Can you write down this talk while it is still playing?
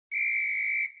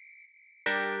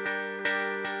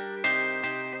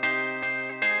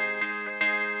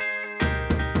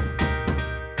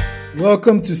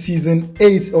Welcome to season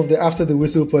 8 of the After the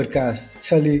Whistle podcast.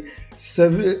 Charlie,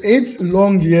 8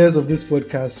 long years of this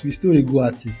podcast, we still go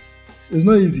at it. It's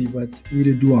not easy, but we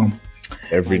do them.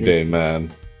 Every day, man.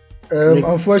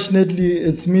 Unfortunately,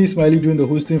 it's me, Smiley, doing the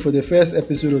hosting for the first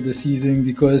episode of the season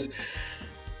because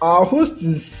our host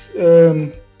is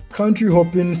country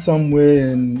hopping somewhere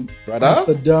in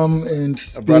Amsterdam and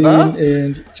Spain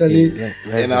and Charlie.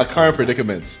 In our current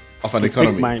predicament of an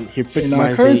economy. He picked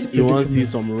mine saying he wants to see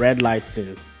some red light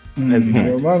scenes.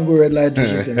 Man, go red light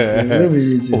shit and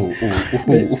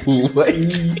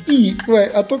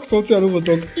Wait, I talk something I don't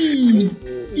talk.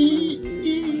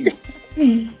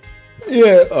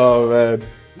 Yeah. Oh man.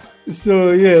 So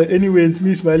yeah, anyways,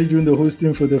 me Smiley doing the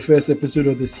hosting for the first episode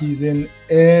of the season,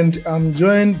 and I'm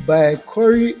joined by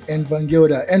Corey and Van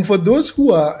Gelder. And for those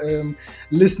who are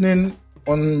listening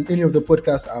on any of the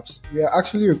podcast apps, we are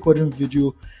actually recording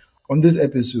video on this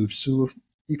episode, so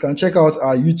you can check out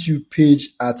our YouTube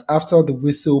page at After the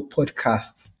Whistle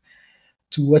Podcast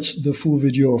to watch the full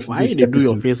video of Why this you episode.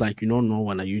 do your face like you don't know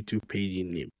what a YouTube page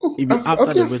in name? If you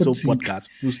After the Whistle Podcast,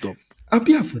 full stop. I'll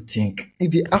be have to think.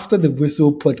 It'll be After the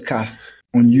Whistle Podcast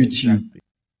on YouTube. Exactly.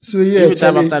 So yeah, Every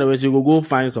time Charlie, after the Whistle, you go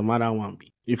find some other one.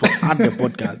 If you add the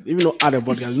podcast, even though add the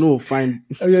podcast, no, find.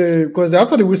 yeah, because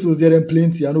after the whistles, there are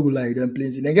plenty. I know go lie, there are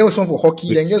plenty. Then get some for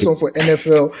hockey, then get some for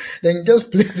NFL, then get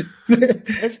plenty.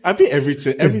 I think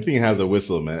everything has a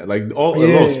whistle, man. Like a lot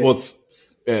of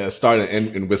sports start and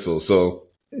end in whistles. So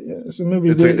yeah, so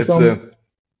maybe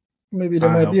maybe there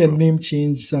might be a name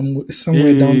change somewhere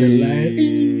down the line.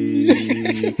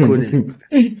 He's cool,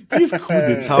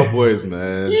 the Cowboys,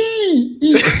 man.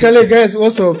 Charlie, guys,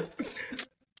 what's up?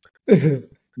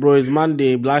 Bro, it's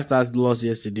Monday. Black Stars lost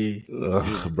yesterday.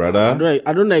 Brother.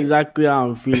 I don't know exactly how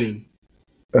I'm feeling.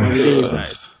 On the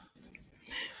inside.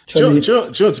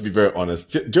 Joe, to be very honest,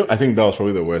 Joe, I think that was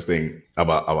probably the worst thing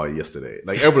about yesterday.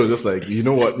 Like everybody was just like, you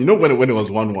know what? You know when it was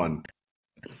 1-1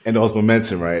 and there was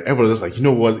momentum, right? Everybody was just like, you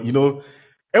know what?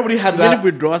 Everybody had that. Even if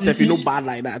we draw stuff, bad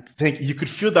like that. You could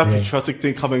feel that patriotic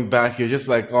thing coming back. You're just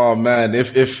like, oh man,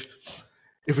 if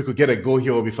we could get a goal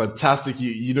here, it would be fantastic.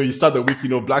 You start the week,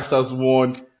 Black Stars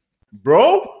won.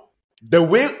 Bro, the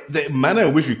manner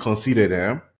in which we conceded,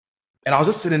 and I was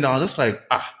just sitting there, I was just like,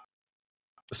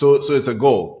 so it's a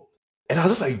goal. And I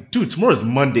was just like, dude, tomorrow is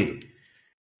Monday.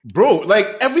 Bro, like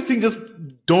everything just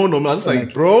dawned on me. I was just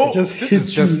like, bro, this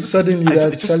is just suddenly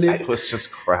it was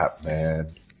just crap,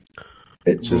 man.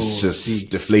 Just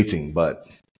deflating, but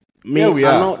me, we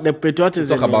I are. know the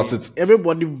patriotism. Talk about it.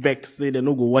 Everybody vexed say they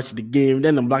no go watch the game.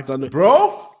 Then the Black Stars.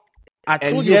 Bro, I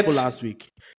told you last week.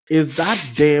 Is that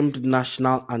damned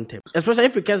national anthem, especially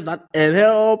if you catch that and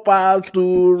help us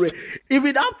to. If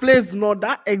it that plays not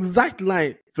that exact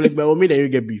line, Philip Bellomi, then you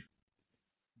get beef.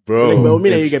 Bro, Philip Bellomi,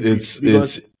 then you get beef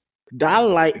because that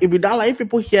line. If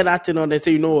people hear that thing, they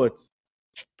say, you know what?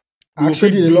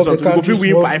 Actually, they love the country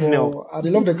win 5-0. They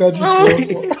love the country small.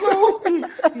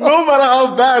 No matter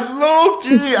how bad, low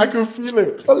key, I can feel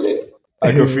it.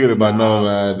 I can feel it, but no,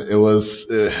 man, it was.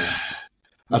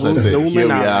 As I said, here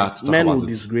we are. Men will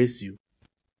disgrace you.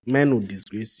 Men will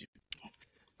disgrace you.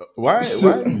 Why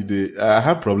did they? I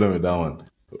have problem with that one.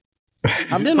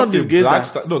 Have they not disgraced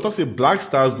us? No, talk say Black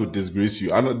Stars would disgrace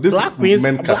you. I know this Black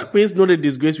Queens know they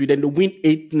disgrace you. Then they win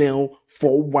 8-0,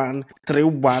 4-1,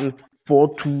 3-1,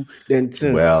 4-2, then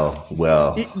 10.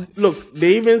 Well. Look,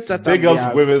 they even set up. Big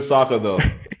ups women's soccer though.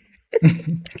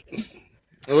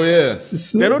 Oh yeah.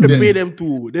 They know they pay them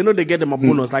too. They know they get them a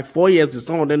bonus. Like 4 years,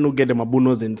 some of them don't get them a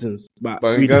bonus and things. But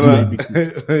in Ghana,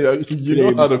 you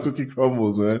know how the cookie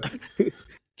crumbles, man.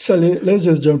 Charlie, let's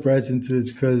just jump right into it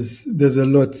because there's a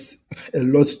lot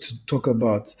to talk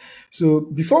about. So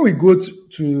before we go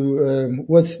to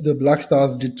what the Black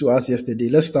Stars did to us yesterday,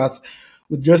 let's start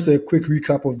with just a quick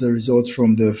recap of the results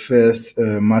from the first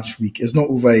match week. It's not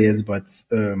over yet, but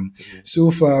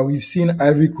so far we've seen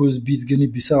Ivory Coast beat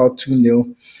Guinea-Bissau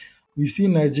 2-0. We've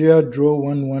seen Nigeria draw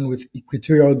 1-1 with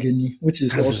Equatorial Guinea, which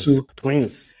is also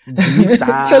twins.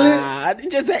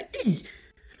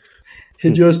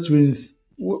 Hideous twins.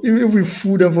 If we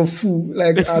fool them for fool,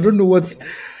 like I don't know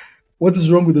what is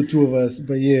wrong with the two of us,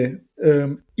 but yeah,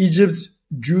 Egypt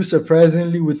drew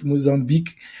surprisingly with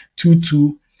Mozambique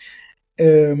 2-2.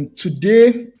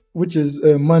 Today, which is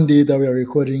Monday that we are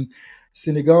recording,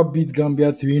 Senegal beat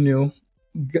Gambia 3-0.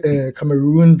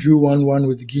 Cameroon drew 1-1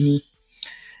 with Guinea.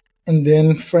 And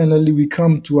then finally we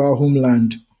come to our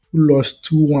homeland, who lost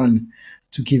 2-1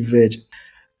 to Cape Verde.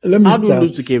 How do we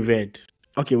lose to Cape Verde?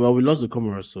 Okay, well, we lost the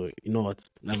Comoros, so you know what?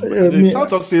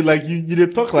 Talk say like you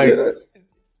talk like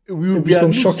we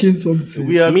are shocking something.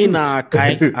 We are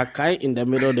Akai in the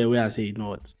middle the way I say, you know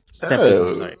what?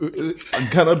 I'm sorry.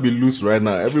 Ghana be loose right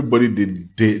now. Everybody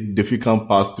they can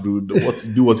pass through.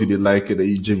 Do what they like and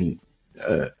you Jimmy.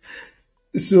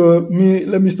 So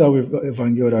let me start with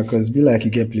Evangelda because be like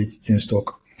you get played team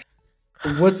stock.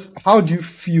 How do you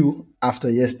feel after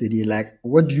yesterday? Like,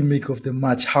 what do you make of the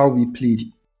match? How we played?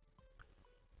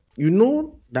 You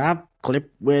know that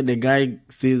clip where the guy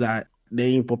says that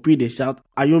they in Poppy they shout,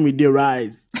 "Ayomide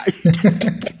rise."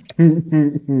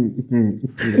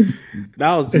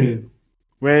 That was me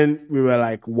when we were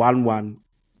like 1-1,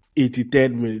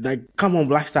 83rd minute. Like, come on,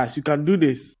 Black Stars, you can do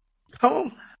this. Come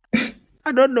on.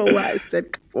 I don't know why I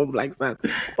said come on, Black Stars.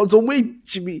 Also, wait,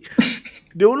 Jimmy.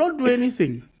 They will not do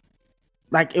anything.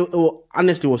 Like,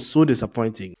 honestly, it was so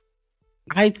disappointing.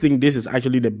 I think this is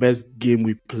actually the best game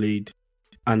we've played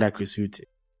under Chris Hughton.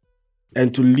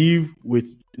 And to leave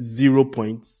with 0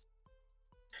 points,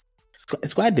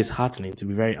 it's quite disheartening, to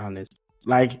be very honest.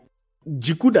 Like,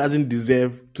 Jiku doesn't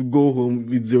deserve to go home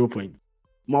with 0 points.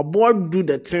 My boy do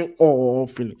the thing all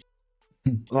finish.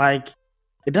 Like,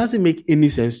 it doesn't make any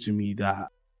sense to me that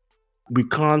we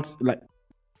can't, like,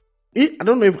 I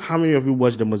don't know how many of you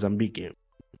watched the Mozambique game.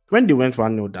 When they went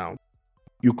 1-0 down,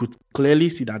 you could clearly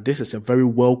see that this is a very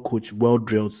well-coached,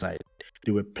 well-drilled side.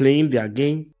 They were playing their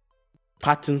game,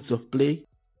 patterns of play.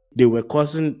 They were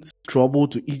causing trouble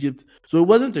to Egypt. So it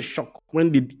wasn't a shock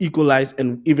when they equalized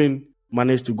and even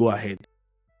managed to go ahead.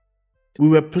 We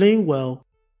were playing well,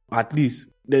 at least.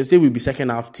 They say we'll be second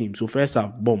half team. So first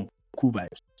half, boom, cool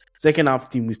vibes. Second half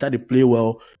team, we started to play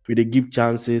well. They give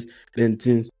chances, then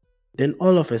things. Then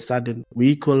all of a sudden, we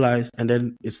equalize, and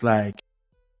then it's like,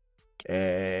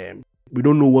 we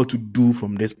don't know what to do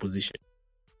from this position.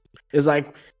 It's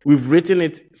like we've written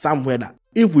it somewhere that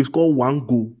if we score one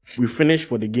goal, we finish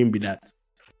for the game with that.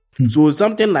 So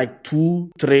something like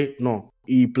 2-3, no,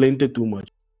 he played it too much.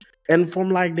 And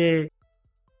from like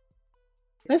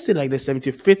let's say like the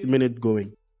 75th minute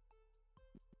going,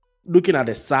 looking at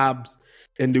the subs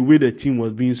and the way the team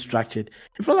was being structured,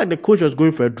 it felt like the coach was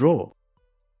going for a draw.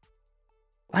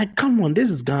 Like, come on, this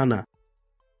is Ghana.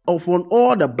 Of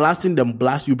all the blasting them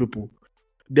blast you people,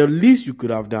 the least you could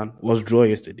have done was draw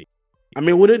yesterday. I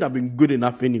mean, would it have been good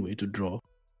enough anyway to draw?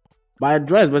 But a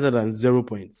draw is better than 0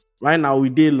 points. Right now, we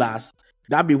did last.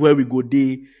 That be where we go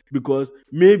there because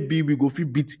maybe we go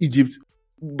beat Egypt,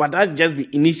 but that just be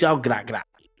initial gra.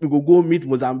 We go meet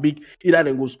Mozambique, either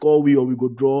then go score we or we go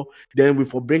draw, then we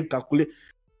for bring calculate.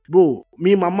 Bro,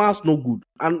 me my math's no good.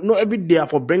 And not every day I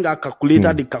for bring a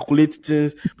calculator, they calculate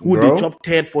things, who they chop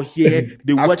third for here,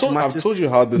 they watch matches. I've told you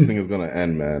how this thing is gonna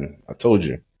end, man. I told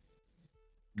you.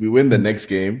 We win the next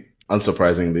game,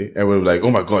 unsurprisingly, and we're like,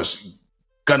 oh my gosh,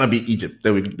 gonna be Egypt.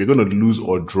 Then we're gonna lose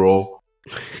or draw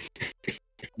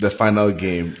the final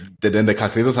game. Then the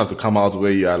calculators have to come out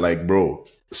where you are like, bro.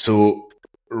 So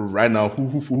right now,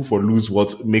 who for lose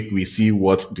what, make we see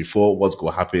what before what's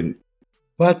gonna happen.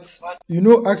 But,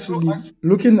 actually,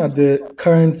 looking at the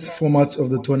current format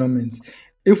of the tournament,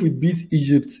 if we beat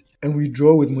Egypt and we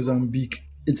draw with Mozambique,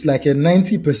 it's like a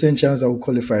 90% chance that we'll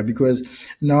qualify because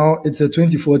now it's a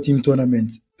 24-team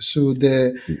tournament. So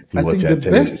listen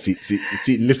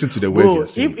to the words you're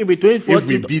saying. If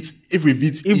we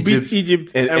beat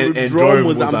Egypt and draw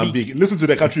Mozambique, listen to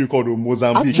the country you call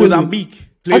Mozambique. Mozambique.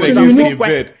 There's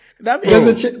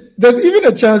even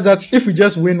a chance that if we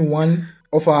just win one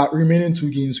of our remaining 2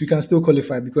 games, we can still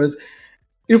qualify because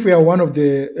if we are one of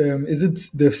the is it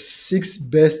the 6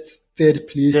 best third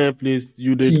place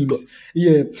teams?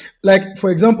 Yeah, like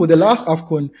for example, the last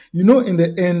AFCON, in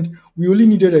the end we only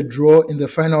needed a draw in the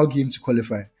final game to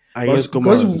qualify against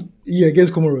Comoros.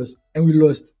 Against Comoros, and we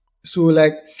lost. So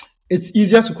like it's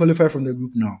easier to qualify from the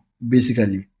group now,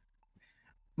 basically.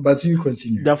 But you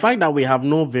continue. The fact that we have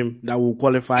no Vim that will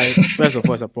qualify, first of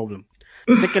all, is a problem.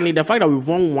 Secondly, the fact that we've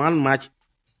won one match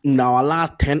in our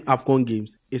last 10 AFCON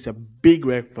games is a big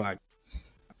red flag.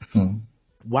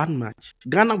 One match.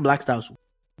 Ghana Black Stars,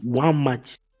 one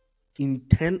match in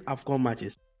 10 AFCON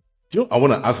matches. I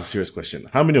want to ask a serious question.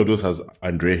 How many of those has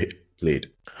Andre played?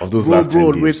 Of those last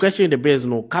 10 games? We're questioning the base.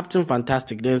 No, Captain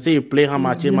Fantastic. They say you play how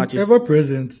much matches. Ever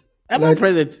present.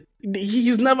 Present.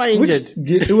 He's never injured.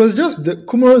 It was just the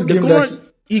Comoros game that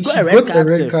he got a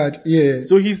red card. Yeah.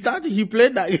 So he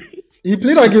played that. He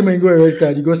played that game and got a red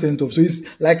card. He got sent off. So it's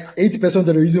like 80% of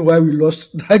the reason why we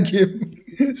lost that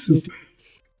game. So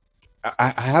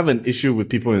I have an issue with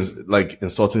people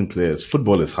insulting players.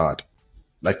 Football is hard.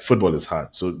 Football is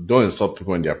hard. So don't insult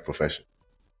people in their profession.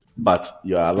 But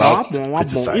you're allowed to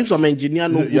criticize. If some engineer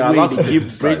you're allowed to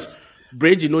give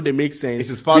bridge, they make sense. It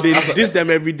is part. They diss them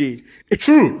every day.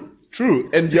 True.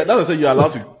 And that's why you're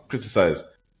allowed to criticize.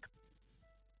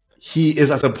 he is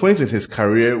at a point in his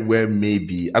career where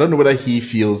maybe, I don't know whether he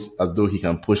feels as though he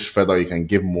can push further, he can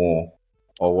give more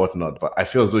or whatnot, but I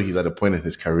feel as though he's at a point in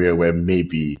his career where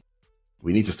maybe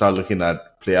we need to start looking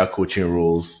at player coaching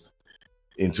roles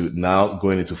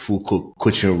going into full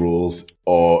coaching roles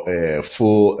or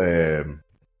full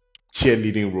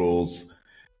cheerleading roles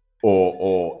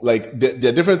or like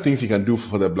there are different things he can do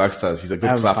for the Black Stars. He's a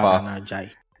good clapper.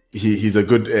 He's a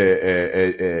good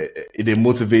it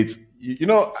motivates. You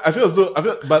know, I feel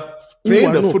but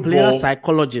playing the football, player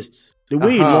psychologist. The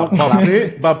way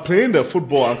but playing the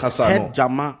football and head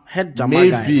Jama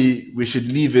maybe guy. We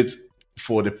should leave it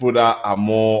for the people that are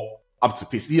more up to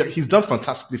pace. He's done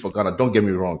fantastically for Ghana. Don't get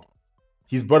me wrong.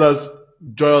 He's brought us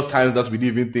joyous times that we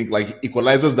didn't even think, like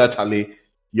equalizers that Charlie.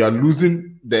 You are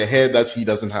losing the hair that he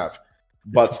doesn't have.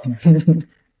 But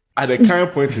at the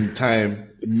current point in time,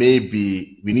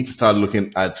 maybe we need to start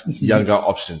looking at younger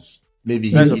options. Maybe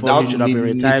he should have been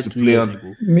retired 2 years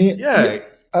ago.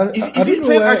 Is he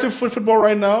playing active football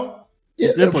right now?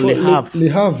 Yeah, for Le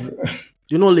Havre.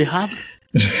 You know Le Havre?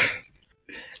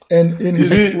 And in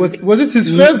his was it his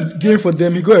first game for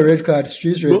them? He got a red card,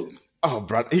 straight red. Oh,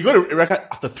 bro, he got a red card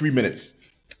after 3 minutes,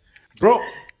 bro.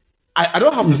 I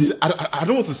don't have to. I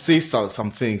don't want to say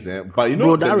some things, but you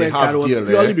know that red card was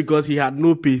purely because he had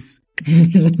no pace.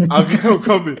 I'm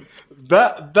coming.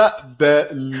 The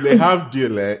Le Havre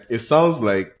deal, it sounds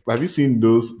like. Have you seen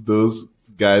those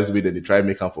guys where they try to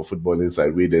make up for Football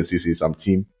Inside, where they see some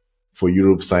team for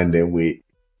Europe sign them way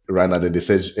right now they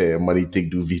said money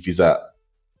take do visa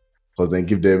because then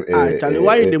give them.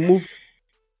 Why in the move?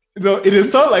 No, it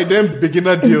sounds like them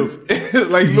beginner deals.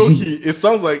 Like low-key, it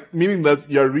sounds like meaning that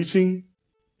you're reaching.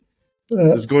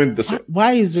 It's going this way.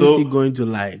 Why isn't he going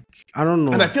to I don't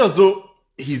know. And I feel as though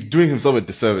he's doing himself a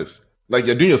disservice. Like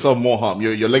you're doing yourself more harm.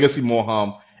 Your legacy more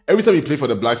harm. Every time you play for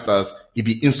the Black Stars, he'd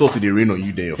be insulted the rain on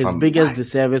you there. Your family. His biggest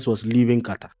disservice was leaving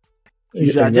Qatar.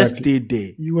 You should have just stayed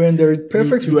there. You were in the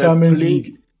perfect retirement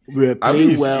league. We were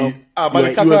playing well. But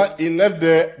the Qatar, he left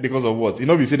there because of what? You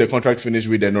know, we see the contract finished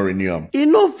with, they not renew him. He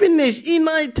no finish. He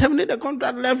not terminate the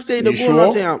contract. Left say the goal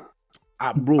nothing.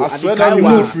 Bro, I swear that he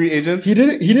was a free agent. He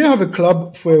didn't have a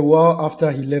club for a while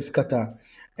after he left Qatar.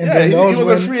 And then he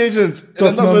was a free agent.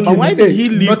 But why did he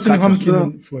leave Nottingham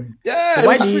came for him? Yeah,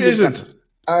 why did he leave agent?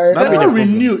 They don't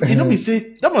renew. You know me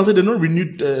say that man said they don't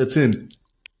renew thing.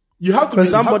 You have to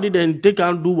somebody then take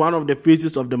and do one of the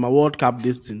phases of the World Cup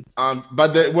this thing.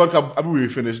 But the World Cup, we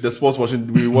finished. The sports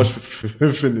watching, we watched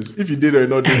finish. If he did or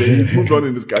not, he moved on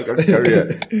in his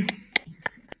career.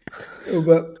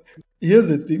 But here's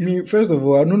the thing. First of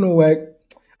all, I don't know why.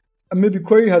 Maybe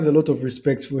Corey has a lot of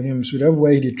respect for him, so that's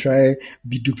why they try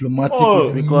be diplomatic.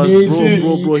 Because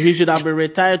bro, he should have been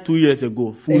retired 2 years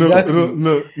ago. Exactly.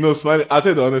 No, Smiley. I'll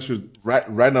tell you the honest truth.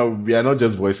 Right now, we are not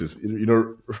just voices. You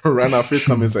know, right now, face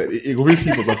come inside. It will be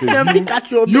see for something. You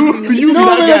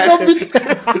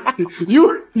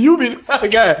be that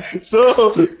guy.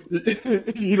 So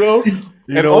you know.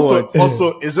 And also,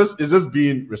 it's just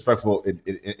being respectful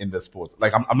in the sports.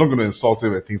 Like I'm not going to insult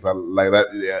him and things like that.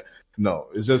 Yeah. No,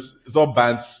 it's all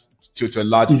bants to a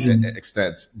large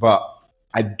extent. But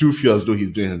I do feel as though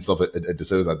he's doing himself a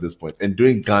disservice at this point and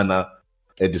doing Ghana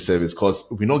a disservice because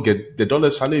we don't get the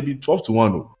dollars shall be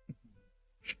 12-1.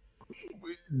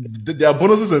 There are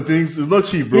bonuses and things. It's not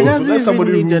cheap, bro. He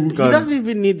doesn't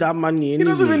even need that money. Anyway. He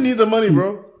doesn't even need the money,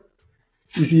 bro.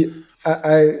 You see,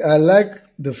 I like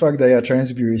the fact that you're trying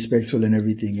to be respectful and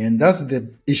everything, and that's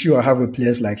the issue I have with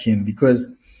players like him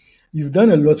because you've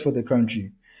done a lot for the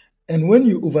country. And when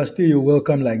you overstay your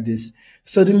welcome like this,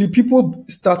 suddenly people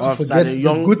start to forget the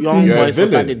good things. Young boys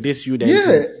start to diss you.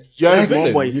 You're a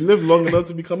villain. You live long enough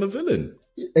to become a villain.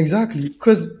 Exactly.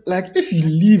 Because if you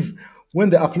leave when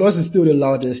the applause is still the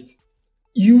loudest,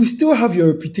 you still have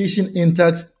your reputation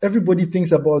intact. Everybody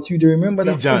thinks about you. They remember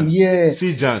that. John, even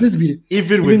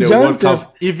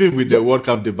with the World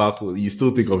Cup debacle, you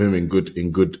still think of him in good.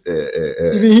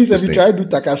 Even he said he tried to do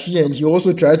Takashi, and he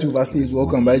also tried to overstay his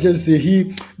welcome. But I just say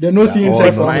they're not seeing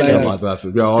himself like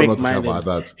that. We are all not talking about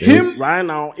that. Him right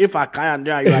now, if I can,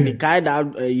 you are the guy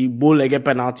that you bowl like a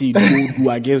penalty you do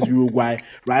against Uruguay.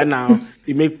 Right now,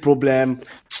 it make problem.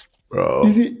 Bro.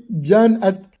 You see,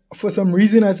 John. For some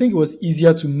reason, I think it was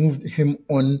easier to move him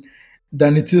on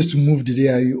than it is to move the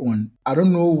DIU on. I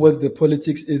don't know what the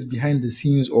politics is behind the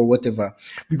scenes or whatever.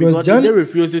 Because John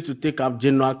refuses to take up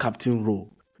general captain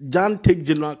role. John take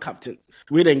general captain.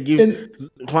 We then give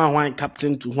Juan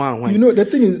captain to Juan. You know, the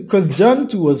thing is, because John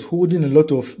too was holding a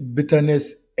lot of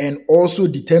bitterness and also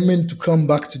determined to come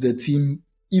back to the team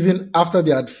even after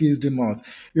they had phased him out.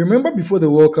 You remember before the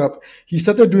World Cup, he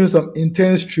started doing some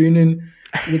intense training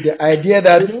with the idea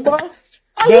that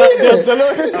The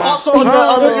little hip hops on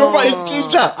the Yoruba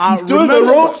teacher doing the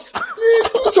ropes.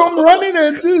 Some running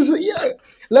and things. Yeah.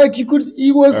 Like he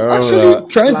was actually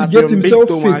trying to get himself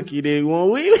fit.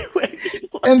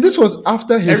 And this was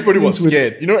after his everybody was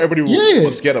scared. Everybody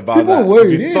was scared about people that.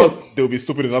 Worried, we thought they would be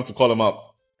stupid enough to call him up.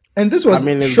 And this was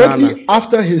shortly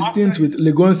after his stint with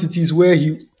Legon Cities, where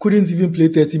he couldn't even play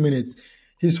 30 minutes.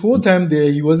 His whole time there,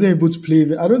 he wasn't able to play.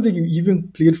 I don't think he even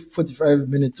played 45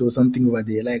 minutes or something over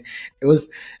there. Like it was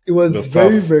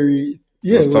very, tough. very,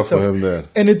 it was tough for him there.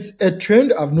 And it's a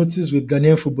trend I've noticed with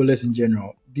Ghanaian footballers in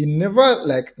general. They never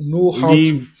know how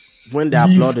to when the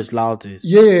applause is loudest.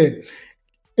 Yeah.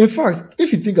 In fact,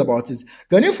 if you think about it,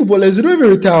 Ghanaian footballers, you don't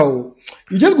even retire.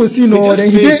 You just go see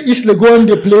then he did East Legon,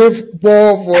 they play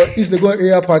ball for East Legon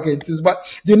area packets, but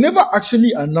they never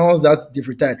actually announced that they've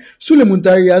retired. Sule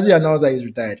Muntari has he announced that he's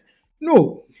retired?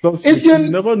 No. You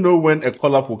never know when a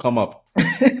call-up will come up.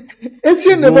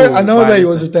 Essien never announced that he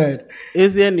was retired.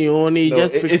 Essien, he only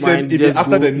just picked mine.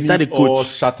 After the knees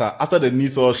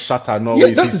all shatter.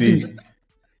 Yeah, that's the thing.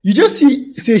 You just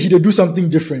say he did do something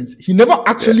different. He never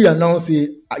actually announced,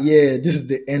 this is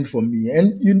the end for me.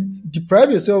 And you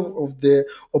deprive yourself of the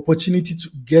opportunity to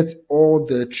get all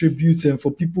the tributes and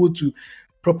for people to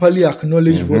properly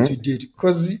acknowledge what you did.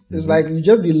 Because it's like you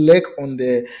just the leg on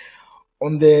the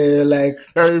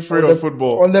periphery of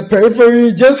football. On the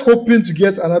periphery, just hoping to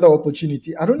get another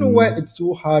opportunity. I don't know why it's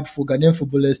so hard for Ghanaian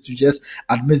footballers to just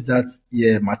admit that,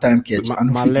 my time catch.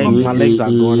 My legs are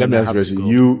gone. Let me ask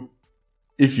you.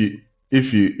 If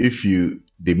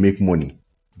they make money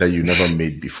that you never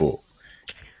made before,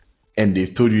 and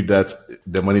they've told you that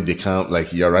the money they can't,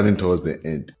 like you're running towards the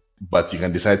end, but you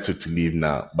can decide to leave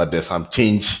now, but there's some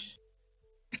change,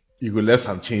 you go let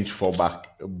some change fall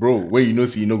back, bro. Where you know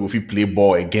go fit play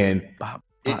ball again.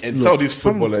 And some of these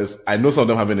footballers, I know some of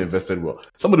them haven't invested well.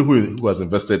 Somebody who has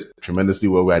invested tremendously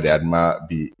well, where they admire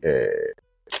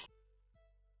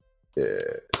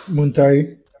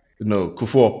Muntari. No,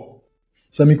 Kufuor.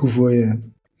 Sami Kufuor, yeah.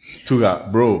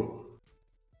 Tuga, bro.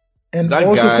 And that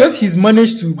also because he's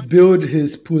managed to build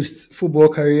his post-football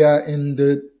career in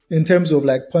terms of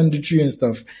like punditry and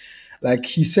stuff. Like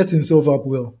he set himself up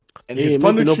well. And his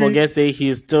punditry, don't forget, say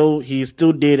he still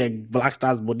did a Black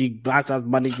Stars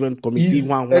management committee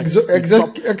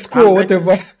exco or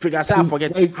whatever. Figure say I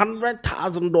forget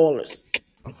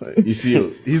 $100,000. You see,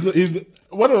 he's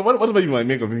whatever you might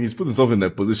make of him, he's put himself in a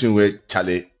position where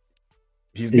Charlie.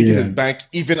 He's making his bank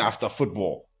even after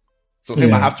football. So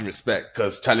him I have to respect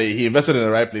because Charlie, he invested in the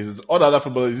right places. All the other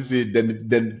footballers, you see,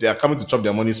 then they are coming to chop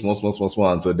their money small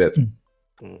until death.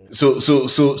 So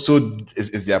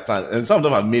it's their plan. And some of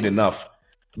them have made enough.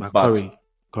 But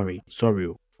Corey, sorry.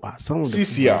 But some of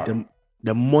the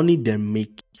money they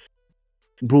make,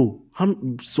 bro,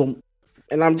 and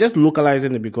I'm just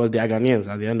localizing it because they are Ghanaians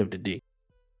at the end of the day.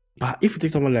 But if you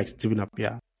take someone like Stephen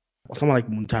Appiah or someone like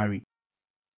Muntari,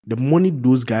 the money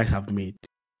those guys have made,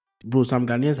 bro, some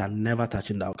Ghanaians are never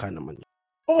touching that kind of money.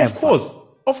 Oh, ever.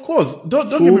 Of course. Don't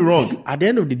get me wrong. See, at the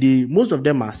end of the day, most of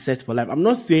them are set for life. I'm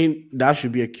not saying that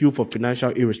should be a cue for financial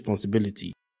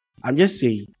irresponsibility. I'm just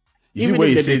saying, even when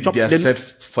you say they are set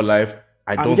for life,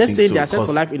 I don't think so. I'm just saying they are set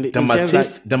for life in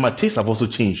the tastes have also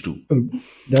changed too.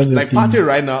 That's like Party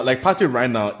right now,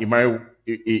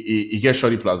 he gets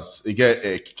Shorty plus, he get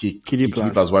Kiki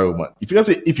plus Y woman.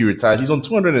 If he retires, he's on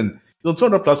 200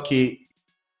 plus K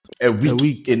a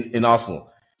week in Arsenal.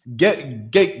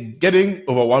 Getting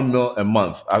over 1 mil a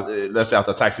month. Let's say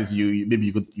after taxes,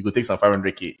 you could take some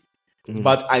 500K.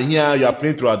 But here you are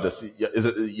playing throughout the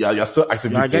season. You're still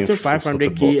actively playing. You are getting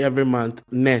 500K every month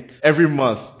net. Every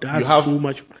month. That's you have so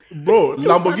much. Bro,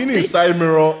 Lamborghini inside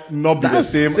mirror not be the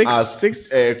same as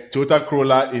Toyota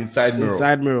Corolla inside mirror.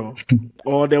 Inside mirror.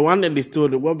 Or the one that they stole,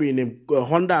 the one being a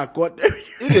Honda Accord.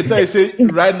 If they tell you, say,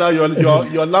 right now, your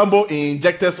Lambo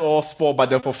injectors all sport, but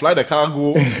then for fly the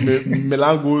cargo,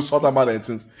 Melango, sort of and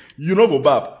things, you know, go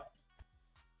back.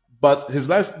 But these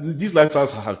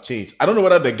lifestyles have changed. I don't know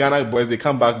whether the Ghana boys, they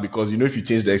come back because, if you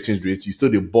change the exchange rates, you still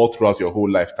they ball throughout your whole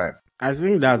lifetime. I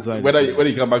think that's why. Whether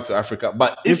you come back to Africa.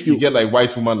 But if you get like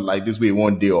white woman like this way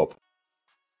one day up,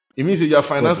 it means that you're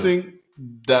financing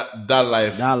that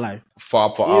life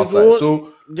for outside.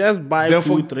 So just buy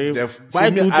two, three houses.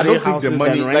 The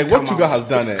money, like what Sugar has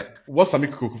done, what Sami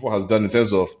Kufuor has done in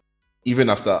terms of even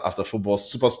after football,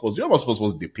 Super Sports, you know what Super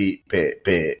Sports they pay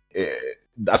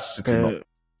that's sitting up.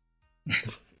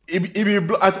 He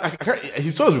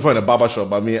told us before in a barber shop,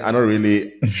 but I don't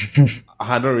really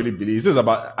believe. He says I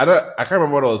can't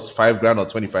remember whether it was $5,000 or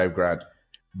 $25,000,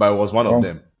 but it was one of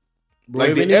them. Bro,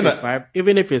 like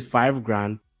even if it's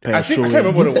 $5,000 per I can't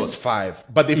remember what it was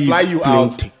 $5,000, but they fly you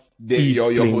out.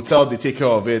 your hotel, they take care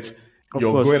of it.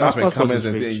 You're going up and coming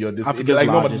and you're this,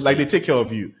 like they take care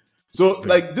of you. So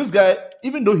like this guy,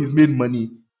 even though he's made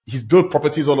money, he's built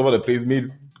properties all over the place,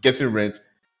 getting rent.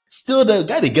 Still, the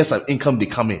guy that gets some income, they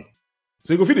come in.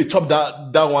 So you go feel they chop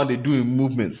that one, they do in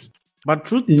movements. But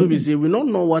truth to be said, we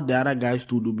don't know what the other guys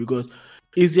to do because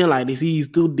it's like they see he's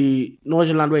still the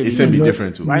Northern land where it's be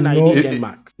different too. Right now, he's in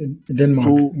Denmark.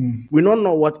 So we don't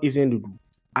know what is in to do.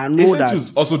 I know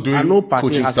that also doing I know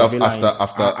coaching stuff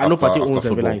after I know Partey owns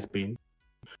a villa in Spain.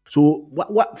 So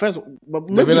what first? But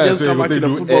maybe just come back to the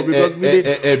football because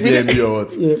Airbnb or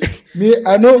what? Yeah.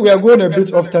 I know we are going a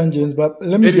bit off tangents, but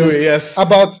let me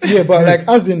but like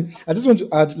as in, I just want to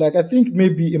add, like I think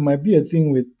maybe it might be a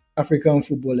thing with African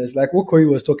footballers, like what Corey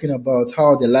was talking about,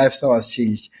 how the lifestyle has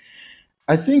changed.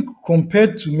 I think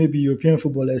compared to maybe European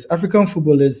footballers, African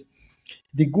footballers,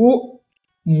 they go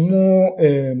more,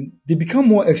 they become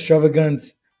more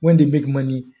extravagant when they make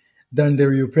money than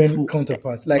their European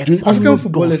counterparts. Like African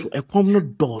footballers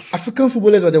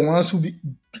are the ones who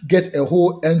get a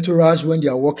whole entourage when they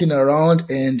are walking around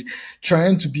and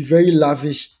trying to be very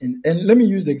lavish. And let me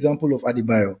use the example of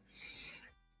Adebayo.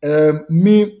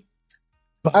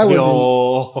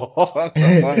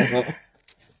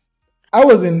 I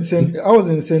was in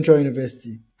Central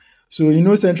University.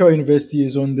 So Central University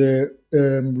is on the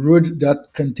road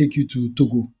that can take you to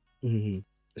Togo. Mm-hmm.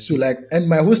 So and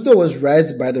my hostel was right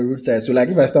by the roadside. So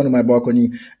if I stand on my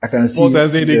balcony, I can see.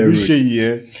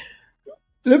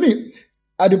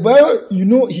 Adebayo,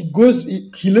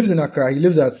 he lives in Accra. He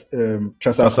lives at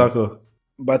Trasacco.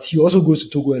 But he also goes to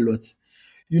Togo a lot.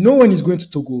 When he's going to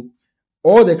Togo,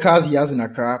 all the cars he has in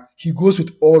Accra, he goes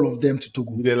with all of them to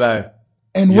Togo. They lie.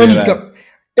 And when he's come,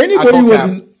 anybody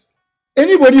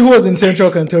who was in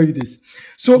Central can tell you this.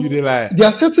 So there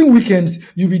are certain weekends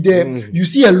you'll be there, you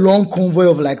see a long convoy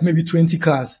of maybe 20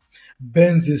 cars,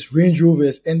 Benzes, Range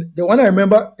Rovers, and the one I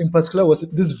remember in particular was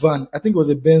this van. I think it was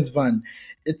a Benz van.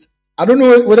 I don't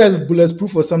know whether it's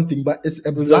bulletproof or something, but it's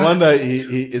a black. The one that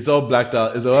it's all blacked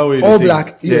out. It's all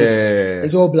black. Yes, yeah.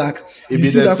 It's all black. It be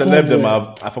the celeb them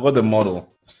up. I forgot the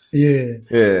model.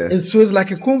 Yeah. So it's like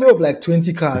a convoy of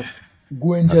 20 cars.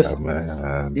 Going just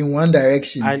in one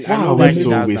direction. Wow, we're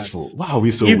so wasteful.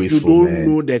 If you don't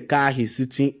know the car he's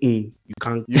sitting in, you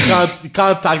can't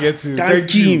target him. Can't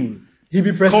kill him. He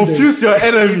be president. Confuse your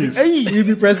enemies. He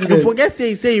be president. You forget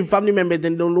saying family members,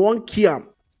 then don't want kill him.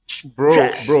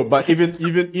 Bro. But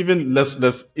even less.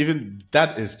 Even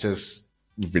that is just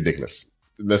ridiculous.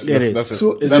 Let's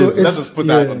just put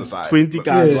that on the side. 20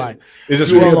 cars, right? It's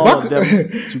just all of them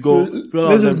to go.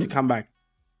 To come back.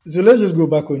 So let's just go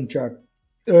back on track.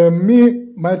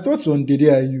 My thoughts on Dede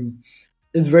Ayew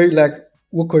is very like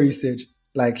what Corey said.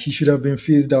 He should have been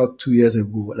phased out 2 years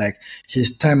ago.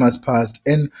 His time has passed.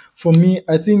 And for me,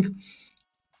 I think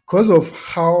because of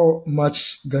how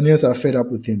much Ghanaians are fed up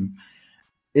with him,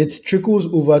 it trickles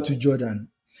over to Jordan.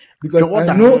 Because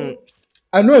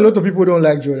I know a lot of people don't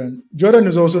like Jordan. Jordan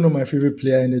is also not my favorite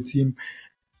player in the team.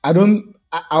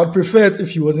 I would prefer it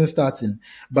if he wasn't starting,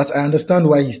 but I understand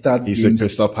why he starts games. He's a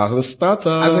Crystal Palace starter.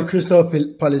 As a Crystal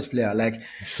Palace player. I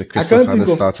can't think of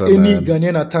starter, any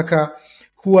Ghanaian attacker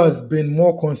who has been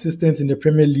more consistent in the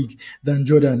Premier League than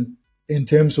Jordan in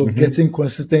terms of getting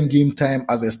consistent game time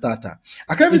as a starter.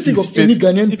 I can't even think of any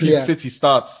Ghanaian player. If he's fit, he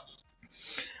starts.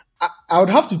 I would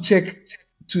have to check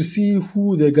to see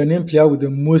who the Ghanaian player with the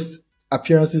most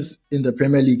appearances in the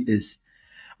Premier League is.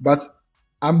 But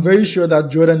I'm very sure that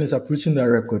Jordan is approaching that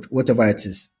record, whatever it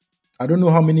is. I don't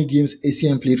know how many games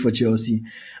ACM played for Chelsea,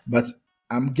 but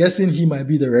I'm guessing he might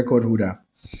be the record holder.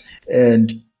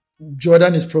 And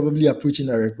Jordan is probably approaching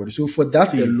that record. So for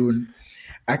that alone,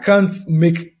 I can't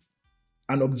make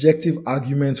an objective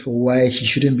argument for why he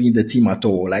shouldn't be in the team at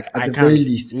all. Very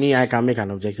least. I can make an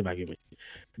objective argument.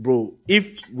 Bro,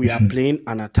 if we are playing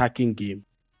an attacking game,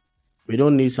 we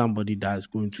don't need somebody that's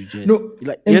going to just... No,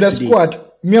 in the squad.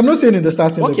 I'm not saying in the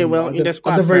starting. Okay, well, in the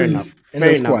squad, at the very least. In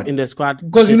the squad.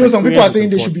 Because, some people are saying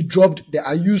they should be dropped. The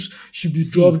Ayus should be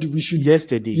dropped. We should...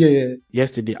 Yesterday,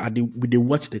 they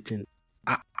watched the thing.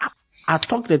 I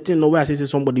talked the thing nowhere. I say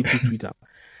somebody to Twitter.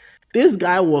 This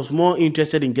guy was more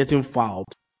interested in getting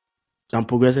fouled than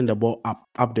progressing the ball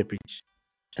up the pitch.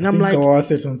 And I'm like... I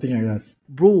said something like that.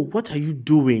 Bro, what are you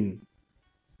doing?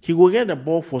 He will get the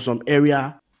ball for some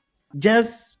area...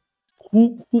 Just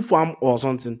who farm or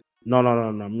something. No.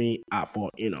 Me, I for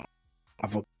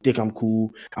think I'm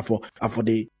cool. I for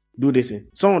they do this.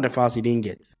 Some of the fouls he didn't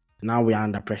get. Now we are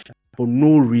under pressure for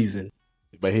no reason.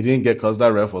 But he didn't get because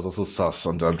that ref was also sus.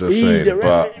 I'm just saying.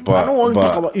 But I don't want to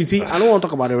talk about. You see, I don't want to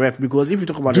talk about the ref because if you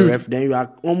talk about the ref, then you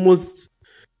are almost.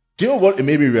 Do you know what it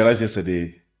made me realize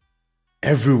yesterday?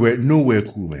 everywhere, nowhere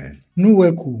cool, man.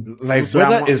 Nowhere cool. Like So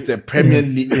whether I'm- it's the Premier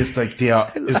League, it's like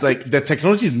it's like the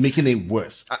technology is making it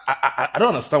worse. I don't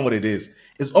understand what it is.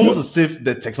 It's almost as if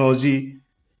the technology,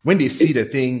 when they see the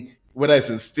thing, whether it's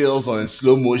in stills or in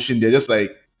slow motion, they're just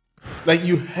like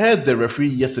you heard the referee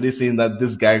yesterday saying that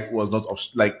this guy was not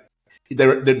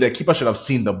the keeper should have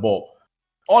seen the ball.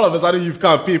 All of a sudden you've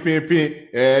come ping.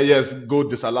 Yes, go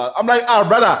disallowed. I'm like,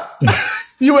 brother,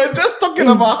 you were just talking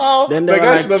about how Then the there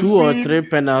guy were should like have 2 or seen. 3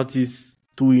 penalties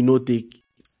to no take.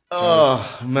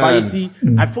 Oh man, But you see,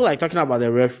 I feel like talking about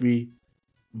the referee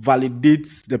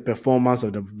validates the performance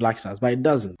of the Black Stars, but it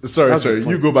doesn't. sorry. That's the You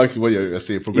point. go back to what you're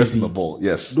saying. Progressing You the see, ball,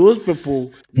 yes. Those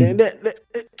people,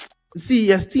 see,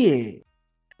 yesterday,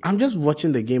 I'm just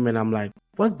watching the game and I'm like,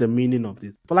 what's the meaning of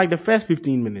this? For like the first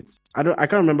 15 minutes, I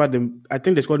can't remember them. I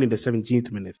think they scored in the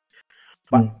 17th minute.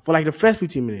 But for like the first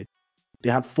 15 minutes, they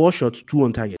had 4 shots, 2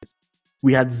 on targets.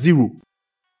 We had 0.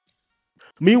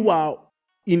 Meanwhile,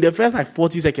 in the first like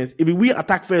 40 seconds, if we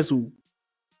attack first,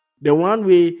 the one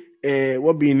way,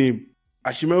 what be name?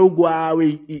 Ashimeu go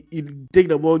away, he take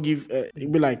the ball, give,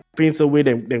 it be like paints away,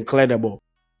 then clear the ball.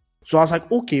 So I was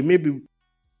like, okay, maybe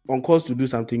on course to do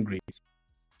something great.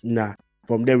 Nah,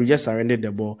 from there we just surrendered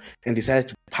the ball and decided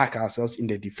to pack ourselves in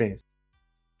the defense.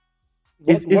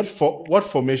 What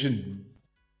formation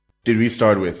did we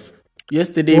start with?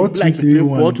 Yesterday, 4-2-3-1. like he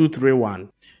played 4-2-3-1.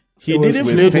 He It was didn't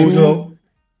with play Pencil. two.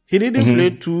 He didn't play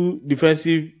 2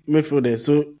 defensive midfielders.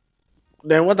 So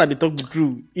then, what are they talking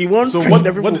through? He won't. So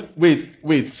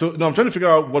wait. So no, I'm trying to figure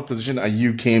out what position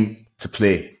Ayew came to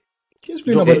play. He's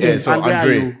playing number 10. So Andre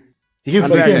Andre, Ayew. he came to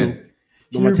Andre play Ayew. 10.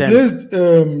 He Number 10. replaced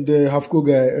the half-court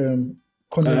guy,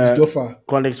 Conrad Doffer.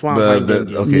 Connex one.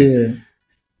 Okay. Yeah.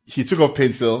 He took off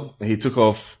Pencil and he took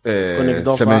off Connex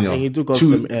Doffer, Semenyo. and he took off two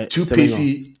Semenyo.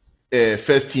 pacey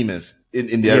first teamers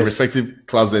in their Yes. respective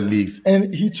clubs and leagues.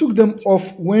 And he took them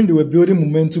off when they were building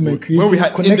momentum and When creating, we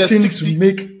had in the connecting 60 to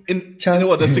make in chance.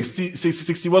 the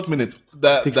 60 what minutes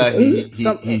that 60 he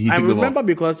I took them remember off.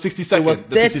 because 60 it was seconds,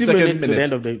 the 30 62nd minutes to the minute.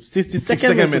 end of the 62nd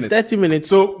 62nd minute, minute. 30 minutes.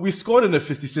 So we scored in the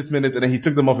 56th minutes and then he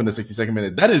took them off in the 62nd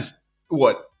minute. That is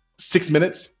what 6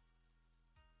 minutes.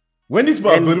 When these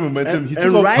people are building momentum, he took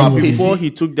and off right our before pacey.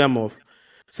 he took them off,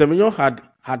 Semenyo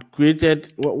had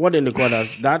created what they call that.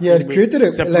 That He had created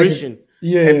a separation,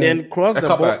 and then crossed A the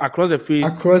ball cutback. across the face,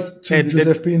 across to and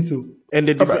Joseph Pinto. and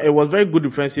Cutback. it was very good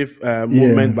defensive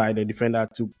movement by the defender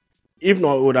too. If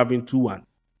not, it would have been 2-1.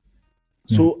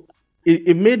 So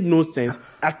it made no sense.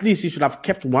 At least he should have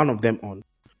kept one of them on.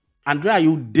 Andre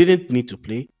Ayew didn't need to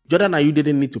play. Jordan Ayew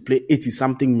didn't need to play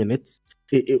 80-something minutes.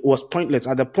 It was pointless.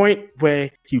 At the point where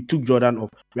he took Jordan off,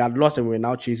 we had lost and we were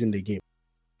now chasing the game.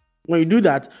 When you do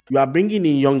that, you are bringing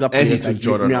in younger And players. he took like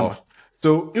Jordan Miyama. off.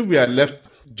 So if we had left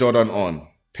Jordan on,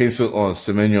 Pencil on,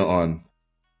 Semenyo on,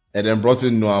 and then brought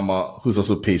in Nuama, who's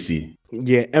also pacey,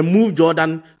 Yeah, and move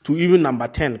Jordan to even number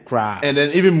 10, cry. and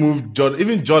then even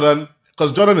Jordan,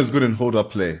 because Jordan is good in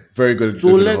hold-up play, very good.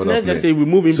 So good in hold-up let's just play. say we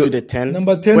move him So- to the 10.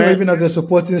 Number 10, where- or even as a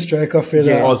supporting striker fella.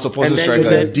 Yeah. or supporting And then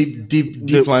striker, Joseph-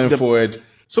 deep line forward.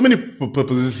 So many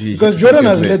positions he Because he Jordan can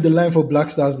has play. led the line for Black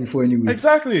Stars before anyway.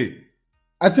 Exactly.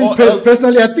 I think Or else-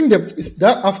 personally, I think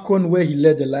that AFCON where he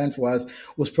led the line for us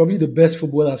was probably the best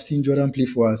football I've seen Jordan play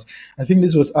for us. I think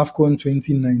this was AFCON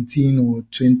 2019 or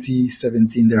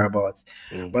 2017 thereabouts.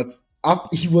 But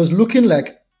he was looking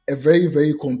like a very,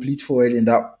 very complete forward in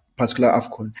that particular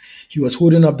AFCON. He was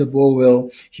holding up the ball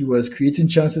well. He was creating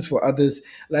chances for others.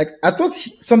 Like I thought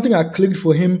something had clicked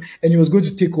for him and he was going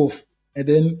to take off. And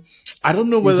then I don't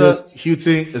know He whether just-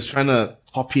 Hughting is trying to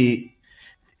copy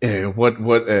what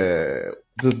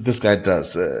this guy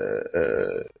does.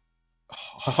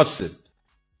 Hodgson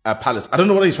at Palace. I don't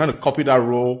know whether he's trying to copy that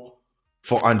role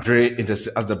for Andre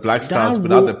as the Black Stars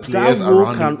without the players that role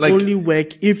around can him. Like, only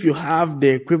work if you have the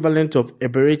equivalent of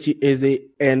Eberechi Eze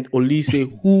and Olise,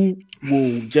 who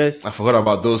will just I forgot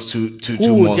about those two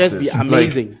who will monsters. just be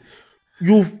amazing.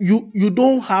 You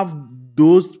don't have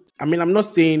those. I mean, I'm not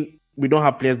saying we don't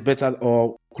have players better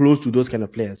or close to those kind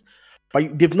of players,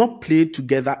 but they've not played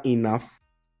together enough.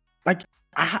 Like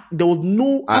there was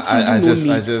no I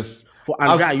need just for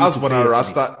Andre Ayew as to when play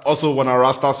yesterday. when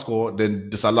Rasta scored, then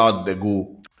disallowed the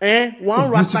goal. One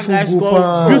Rasta beautiful guy goal, scored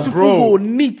pa. beautiful Bro. goal,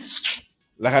 neat.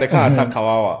 Like how they can't attack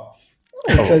Kawawa.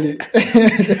 actually,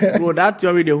 Bro, that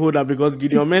theory they hold up because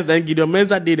Gideon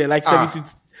Mensah did it like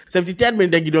 73rd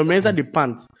minute. Then Gideon Mensah the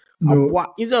pants. No,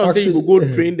 Instead of saying you go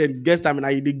actually, train and get stamina,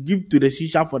 you dey give to the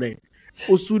shisha for them.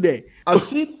 Osu there.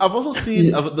 I've also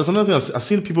seen. There's another thing. I've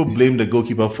seen people blame the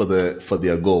goalkeeper for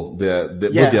their goal. Both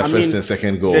their first and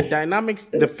second goal. The dynamics.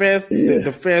 The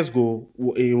first goal.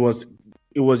 It was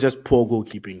it was just poor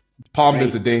goalkeeping. Palmed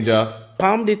into danger.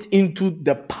 Palmed it into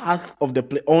the path of the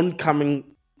oncoming.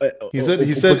 He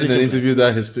said in an interview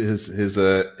that his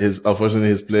unfortunately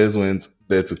his players went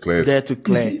there to clear.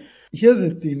 See, here's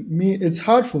the thing. It's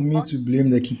hard for me to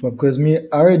blame the keeper because I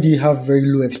already have very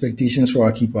low expectations for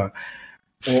our keeper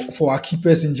or for our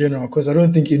keepers in general because I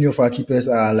don't think any of our keepers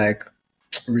are like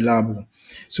reliable.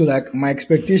 So like my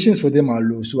expectations for them are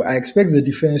low. So I expect the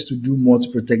defense to do more to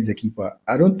protect the keeper.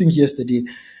 I don't think yesterday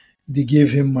they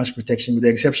gave him much protection with the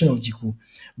exception of Jiku.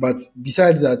 But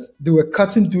besides that, they were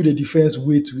cutting through the defense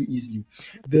way too easily.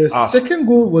 The second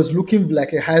goal was looking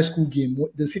like a high school game.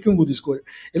 The second goal they scored,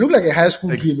 it looked like a high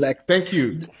school game. Like, thank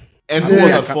you. And who was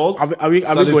at fault? Are we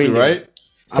going there? Right?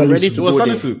 I'm ready to go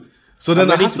there. So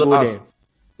then I have to ask.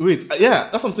 Wait, yeah,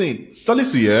 that's what I'm saying.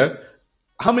 Salisu, yeah.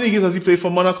 How many games has he played for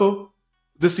Monaco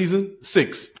this season?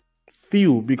 6.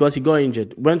 Few, because he got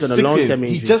injured. Went on a long-term injury.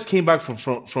 He just came back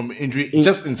from injury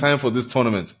just in time for this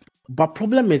tournament. But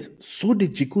problem is, so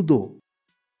did Jiku though.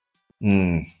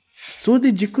 So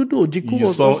did Jiku though. Jiku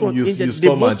was also injured. You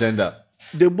stole my agenda.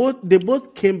 They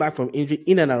both came back from injury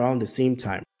in and around the same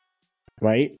time,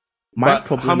 right?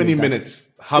 Problem. How many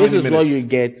minutes? This is what you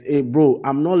get, hey, bro.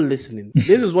 I'm not listening.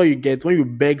 This is what you get when you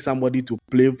beg somebody to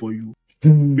play for you,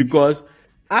 because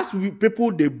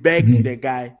people they beg the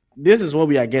guy. This is what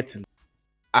we are getting.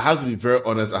 I have to be very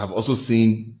honest. I have also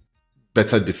seen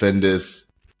better defenders.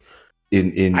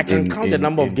 I can count the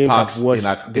number of games I've watched.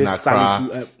 I'm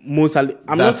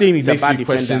not saying he's a bad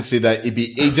defender. Say that it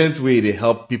be agents way they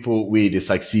help people way they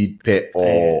succeed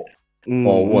or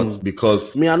what?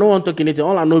 Because I don't want to talk anything.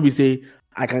 All I know is say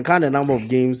I can count the number of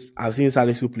games I've seen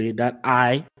Salisu play that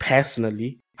I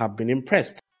personally have been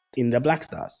impressed in the Black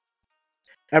Stars.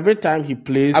 Every time he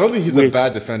plays, I don't think he's a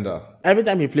bad defender. Every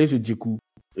time he plays with Jiku,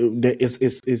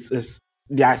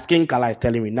 their skin color is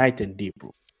telling me night and day, bro.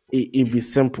 It be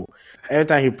simple. Every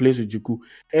time he plays with Jiku,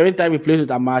 every time he plays with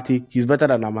Amati, he's better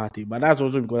than Amati. But that's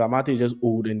also because Amati is just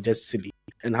old and just silly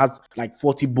and has like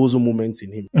 40 bozo moments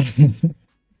in him. Do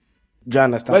you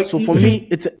understand? Like, so for me,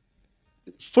 it's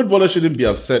footballers shouldn't be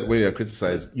upset when you're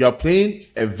criticized. You're playing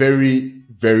a very,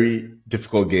 very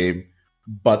difficult game,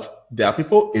 but there are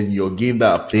people in your game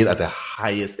that are playing at the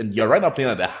highest, and you're right now playing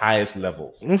at the highest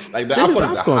levels. Like the AFCON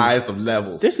is the highest of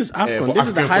levels. This is AFCON. This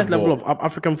is the highest level of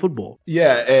African football.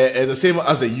 Yeah, and the same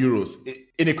as the Euros.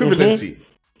 In equivalency, if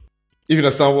you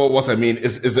understand what I mean,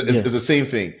 is the same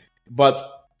thing. But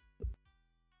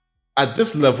at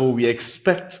this level, we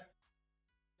expect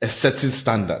a certain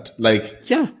standard. Like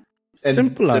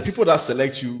simple as the people that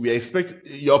select you, we expect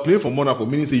you're playing for Monaco,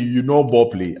 meaning say you know ball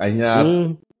play,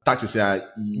 and taxes.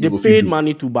 They paid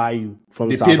money to buy you from.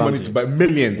 They paid money to buy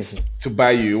millions to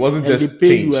buy you. It wasn't and just they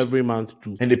pay change. You every month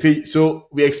too. And they pay. So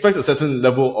we expect a certain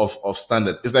level of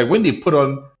standard. It's like when they put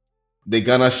on the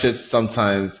Ghana shit.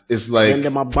 Sometimes it's like and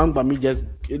then my bank by me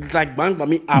it's like bank by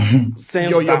me up.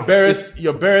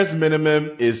 Your barest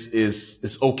minimum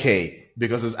is okay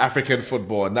because it's African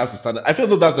football and that's the standard. I feel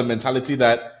like that's the mentality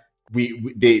that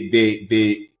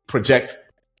they project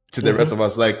to the rest of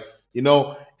us. Like,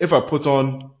 if I put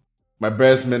on my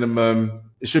barest minimum,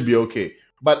 it should be okay.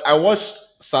 But I watched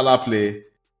Salah play.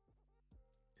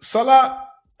 Salah,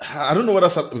 I don't know whether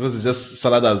because it's just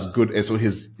Salah that's good, and so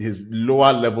his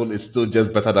lower level is still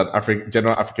just better than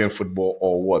general African football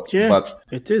or what. Yeah, but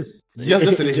it is.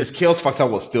 Yesterday, his chaos factor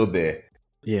was still there.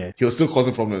 Yeah, he was still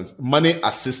causing problems. Mane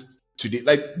assist today,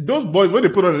 like those boys when they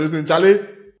put on this Charlie.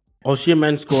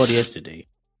 Osimhen scored yesterday.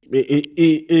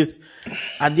 It is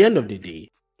at the end of the day.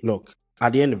 Look,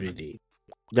 at the end of the day,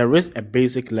 there is a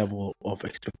basic level of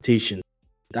expectation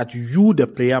that you, the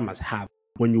player, must have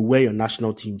when you wear your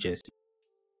national team jersey.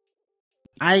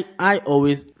 I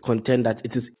always contend that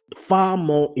it is far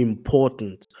more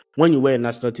important when you wear a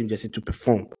national team jersey to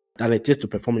perform than it is to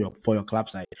perform for your club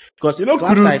side. Because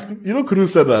Kudus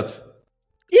said that.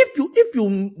 If you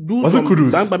do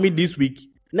some bang by me this week,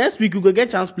 next week you go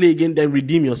get chance to play again, then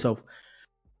redeem yourself.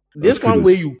 This That's one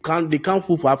way they can't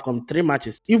fool for AFCON 3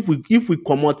 matches. If we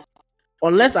come out,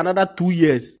 unless another 2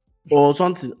 years or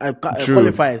something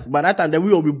qualifiers, by that time then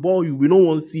we will be ball you. We don't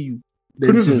want to see you.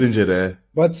 Kudus is injured there.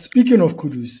 But speaking of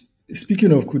Kudus,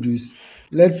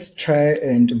 let's try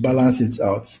and balance it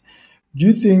out. Do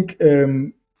you think,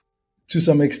 to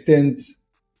some extent,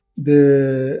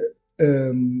 the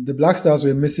Black Stars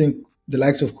were missing the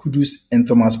likes of Kudus and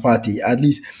Thomas Partey? At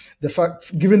least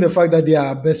given the fact that they are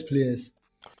our best players,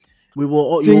 we will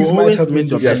always miss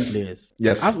your best players.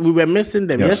 Yes, as we were missing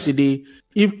them yesterday.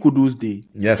 If Kudus did,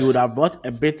 he would have brought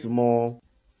a bit more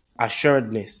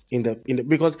assuredness in the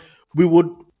because we would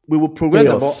progress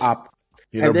the ball up,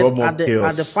 and then at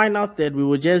the final third we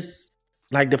would just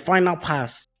Like the final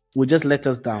pass will just let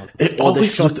us down. It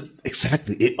always looked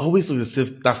as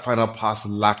if that final pass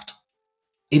lacked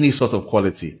any sort of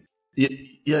quality.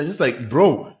 Yeah, just like,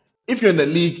 bro, if you're in the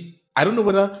league, I don't know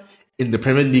whether in the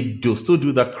Premier League they'll still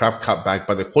do that crap cutback,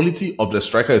 but the quality of the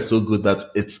striker is so good that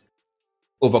it's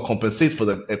overcompensates for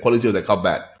the quality of the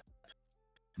cutback.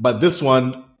 But this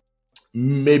one,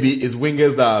 maybe it's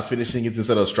wingers that are finishing it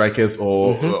instead of strikers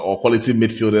or quality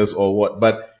midfielders or what.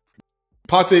 But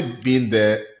Partey being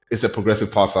there is a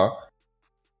progressive passer.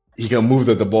 He can move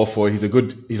the ball forward. He's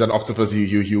an octopus.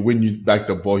 He'll win you back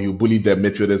the ball. He'll bully the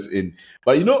midfielders in.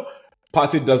 But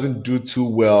Partey doesn't do too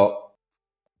well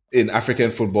in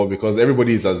African football because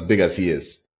everybody is as big as he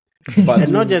is. But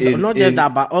and not just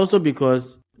that, but also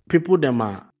because people them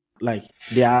are like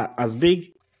they are as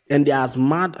big and they are as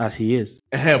mad as he is.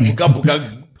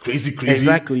 Puka, crazy.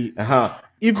 Exactly.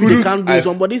 If they can't do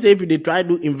somebody say if they try to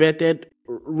do inverted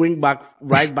wing back,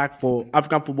 right back for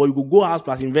African football, you could go house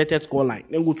plus inverted score line.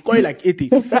 Then go score you like 80.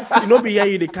 Be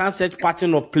here they can't search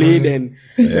pattern of play then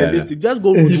just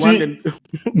go with one.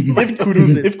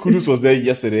 If Kudus was there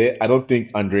yesterday, I don't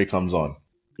think Andre comes on.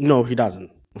 No, he doesn't.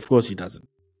 Of course he doesn't.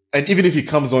 And even if he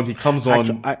comes on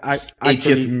 80th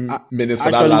minutes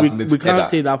for that last minute. We can't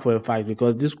say that for a fact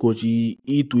because this coach he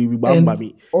will be bound by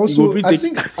me. Also, I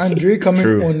think Andre coming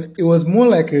on, it was more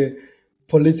like a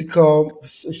political.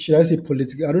 Should I say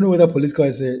political? I don't know whether political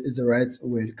is the right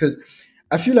word because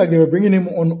I feel like they were bringing him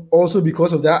on also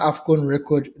because of that AFCON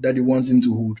record that they want him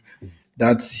to hold.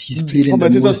 That he's played in the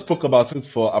most. Just spoke about it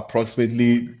for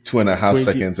approximately 2.5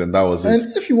 seconds, and that was it. And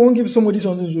if you won't give somebody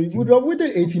something, you would have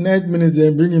waited 89 minutes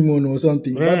and bring him on or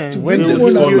something. Yeah. When the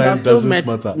scoreline doesn't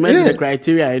matter, met the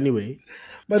criteria anyway.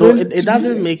 But so it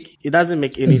doesn't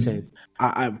make any sense.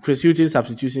 Chris Hughton's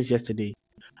substitutions yesterday.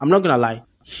 I'm not gonna lie,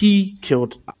 he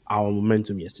killed our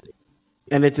momentum yesterday,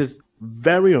 and it is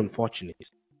very unfortunate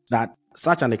that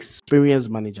such an experienced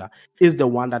manager is the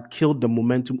one that killed the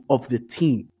momentum of the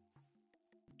team.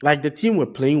 Like the team were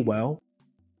playing well,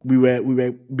 we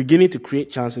were beginning to create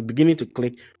chances, beginning to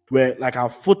click. Where like our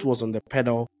foot was on the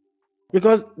pedal,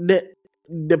 because the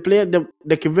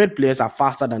Cape players are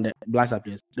faster than the Black Stars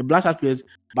players. The Black Stars players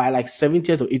by like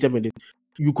 70th or 80th minute,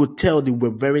 you could tell they were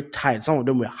very tired. Some of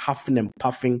them were huffing and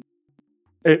puffing.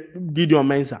 Gideon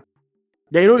Mensah,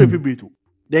 they know the people too.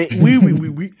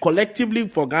 We collectively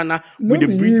for Ghana with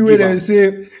the breathe. Wait and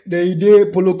say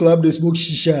the Polo Club they smoke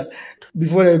shisha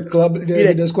before the club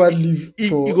the squad leave. He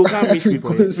go can't meet me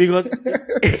for it because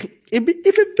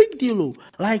it's a big deal.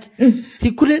 Like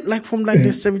he couldn't from the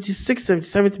 76th,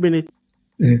 77th minute.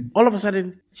 All of a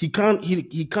sudden he can't.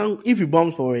 If he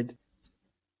bombs forward,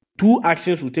 2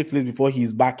 actions will take place before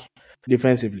he's back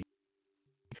defensively.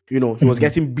 He was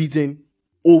getting beaten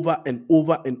over and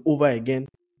over and over again.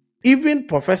 Even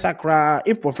Professor Kra,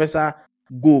 if Professor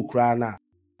go Kra now,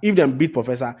 if them beat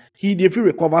Professor, if he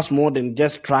recovers more than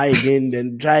just try again,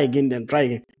 then try again, then try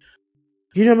again.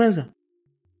 You know what I mean?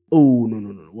 Oh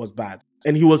no, it was bad.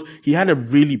 And he had a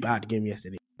really bad game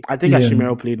yesterday. I think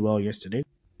Ashimero played well yesterday.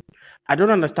 I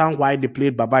don't understand why they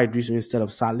played Baba Idrisu instead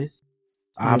of Salis.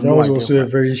 That was also a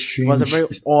very strange. It was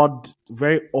a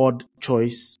very odd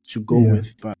choice to go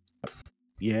with, but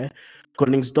yeah.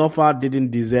 Koningsdorfer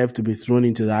didn't deserve to be thrown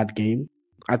into that game.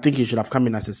 I think he should have come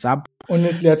in as a sub.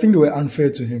 Honestly, I think they were unfair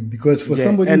to him because for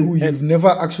somebody who you've never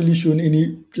actually shown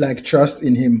any trust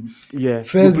in him. Yeah,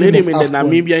 first you played him in the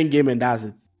Namibian game and that's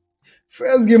it.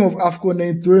 First game of AFCON,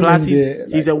 they threw him in there.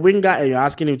 He's a winger and you're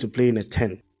asking him to play in a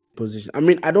 10 position. I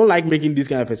mean, I don't like making these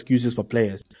kind of excuses for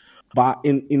players, but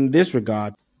in this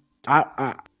regard,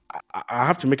 I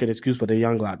have to make an excuse for the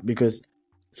young lad because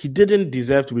he didn't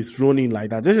deserve to be thrown in like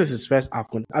that. This is his first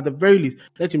AFCON. At the very least,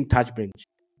 let him touch bench.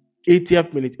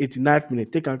 80th minute, 89th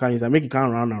minute, take and make it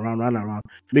run around.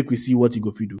 Make we see what he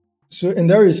go do. So in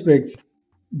that respect,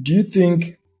 do you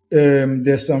think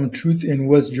there's some truth in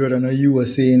what Jordan Ayew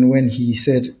was saying when he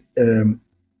said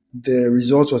the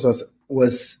result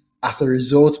was as a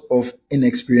result of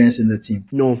inexperience in the team?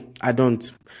 No, I don't.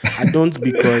 I don't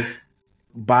because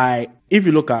if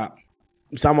you look at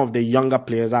some of the younger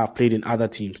players that have played in other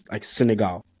teams, like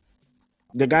Senegal.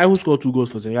 The guy who scored 2 goals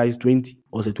for Senegal is 20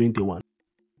 or 21.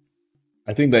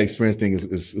 I think the experience thing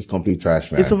is complete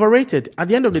trash, man. It's overrated. At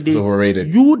the end of the day,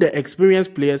 overrated. You, the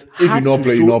experienced players, have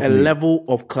to show a level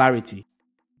of clarity.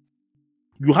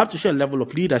 You have to show a level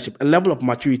of leadership, a level of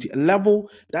maturity, a level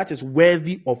that is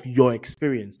worthy of your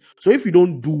experience. So if you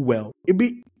don't do well, and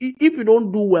the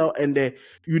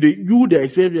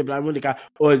experienced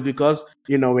people, it's because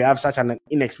we have such an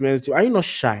inexperienced team. Are you not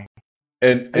shy?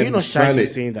 And are you not shy to be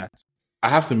saying that? I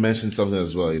have to mention something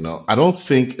as well. I don't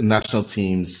think national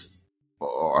teams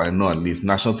or I know at least,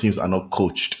 national teams are not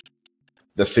coached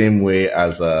the same way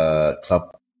as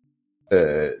club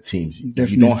teams.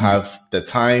 Definitely. You don't have the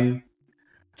time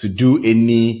to do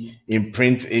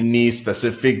imprint any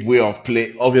specific way of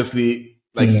play. Obviously,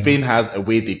 like Spain has a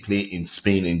way they play in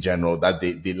Spain in general, that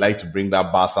they like to bring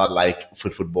that Barca-like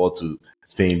football to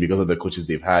Spain because of the coaches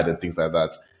they've had and things like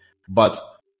that. But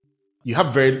you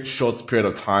have very short period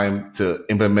of time to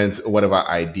implement whatever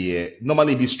idea.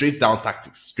 Normally, be straight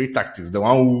tactics. The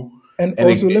one who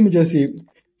also let me just say,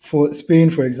 for Spain,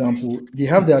 for example, they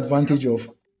have the advantage of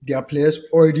their players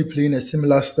already playing a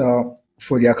similar style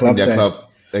for their club sides.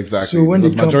 Exactly. So when the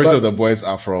majority of the boys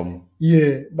are from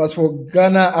but for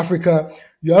Ghana, Africa,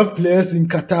 you have players in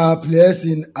Qatar, players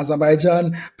in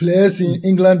Azerbaijan, players in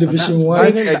England Division 1.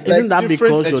 Isn't that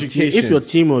because if your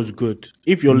team was good,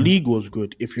 if your league was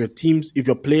good, if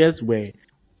your players were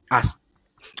as,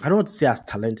 I don't want to say as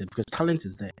talented, because talent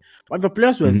is there, but if your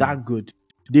players were that good,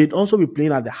 they'd also be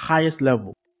playing at the highest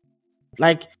level.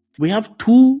 Like, we have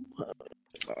two.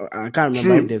 I can't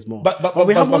remember if there's more. But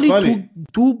we have only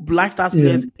two Black Stars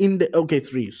players in the...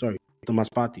 three. Sorry, Thomas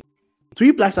Partey.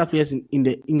 3 Black Stars players in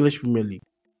the English Premier League.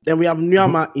 Then we have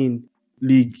Nyama in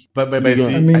League. But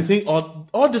see, I think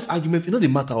all these arguments, they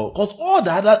matter. Because all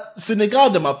the other...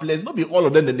 Senegal, them are players. Not be all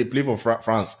of them that they play for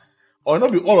France. Or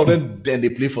not be all of them then they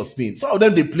play for Spain. Some of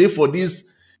them they play for this...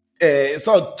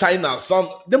 some China,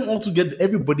 them all together,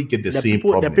 everybody get the same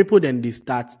problem. The people then they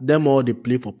start, them all they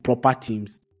play for proper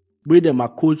teams. With them are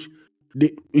coach,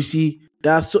 you see,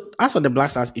 as for the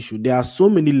Black Stars issue, there are so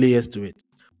many layers to it.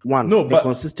 One, the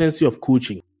consistency of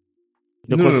coaching.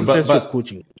 Of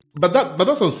coaching. But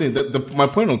that's what I'm saying. My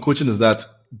point on coaching is that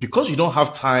because you don't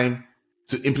have time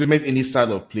to implement any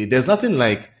style of play, there's nothing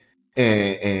like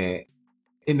I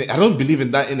don't believe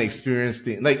in that inexperienced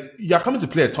thing. Like, you're coming to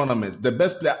play a tournament. The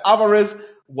best player, Alvarez,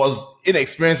 was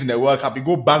inexperienced in the World Cup. He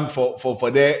go bang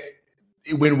for their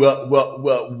win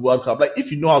World Cup. Like,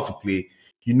 if you know how to play,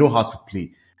 you know how to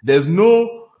play. There's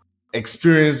no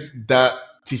experience that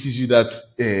teaches you that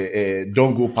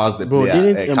don't go past the player.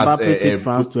 Didn't Mbappe take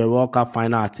France to a World Cup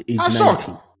final at age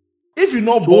 19? If you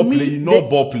know ball play, you know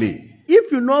ball play.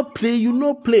 If you not play, you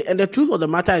know play. And the truth of the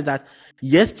matter is that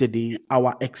yesterday,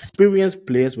 our experienced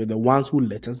players were the ones who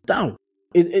let us down.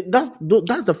 That's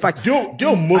the fact.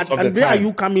 Most of the time. Where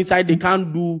you come inside, they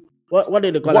can't do what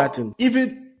do they call that thing?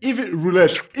 Even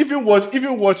roulette. Even watch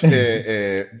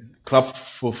club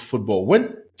football.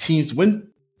 When teams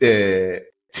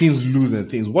lose and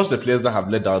things, watch the players that have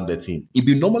let down their team. It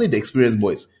be normally the experienced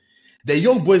boys. The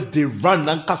young boys, they run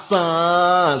and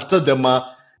tell them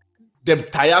them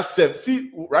tire self.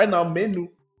 See, right now, Menu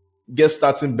gets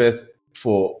starting berth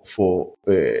for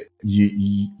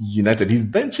United. He's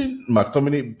benching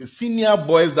McTominay, senior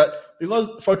boys, that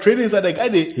because for training inside the guy,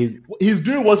 he's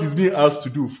doing what he's being asked to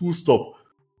do, full stop.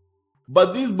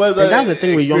 But these boys that's the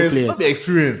thing with young players. Not the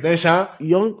experience,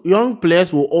 young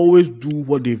players will always do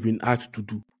what they've been asked to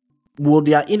do. Will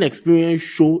their inexperience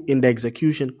show in the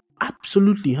execution?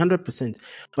 Absolutely, 100%.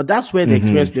 But that's where the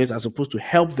experienced players are supposed to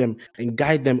help them and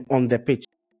guide them on the pitch.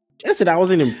 Yesterday, I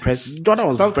wasn't impressed. Jordan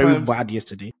was very bad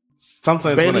yesterday.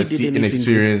 Sometimes when I see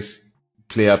inexperienced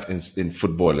player in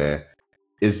football,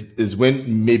 is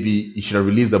when maybe you should have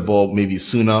released the ball maybe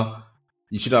sooner.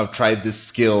 You should have tried this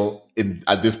skill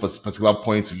at this particular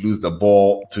point to lose the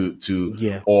ball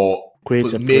or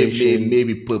create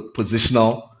maybe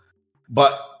positional,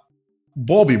 but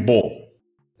ball be ball.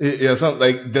 It's not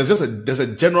like there's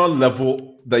a general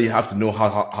level that you have to know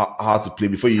how to play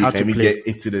before you can even get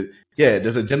into the. Yeah,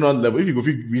 there's a general level. If you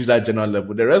reach that general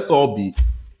level, the rest all be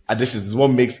additions. Is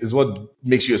what makes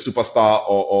you a superstar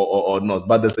or not.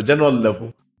 But there's a general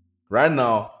level. Right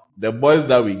now, the boys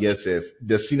that we get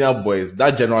the senior boys,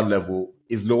 that general level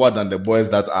is lower than the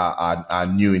boys that are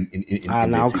new in the team.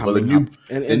 But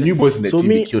the new boys in the team,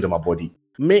 they kill them a body.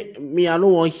 Me, I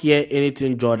don't want to hear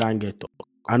anything Jordan get.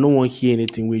 I don't want to hear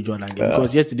anything with Jordan get,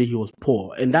 because yesterday he was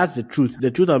poor, and that's the truth.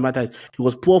 The truth of the matter is he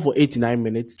was poor for 89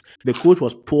 minutes. The coach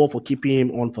was poor for keeping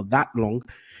him on for that long,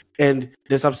 and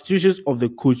the substitutions of the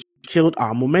coach killed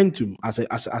our momentum as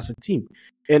a team.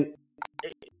 And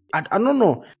I don't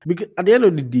know, because at the end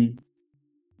of the day,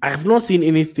 I have not seen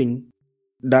anything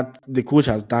that the coach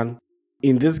has done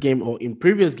in this game or in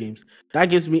previous games that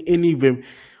gives me any vim.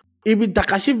 If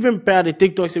Takashi Vimpere, the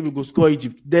TikTok said we go score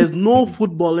Egypt, there's no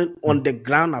footballing on the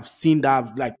ground I've seen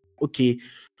that like, okay,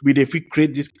 if we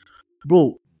create this.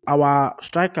 Bro, our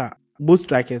striker, both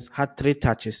strikers had 3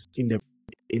 touches in the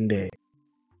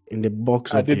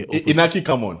box. Inaki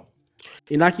come on.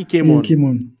 Inaki came on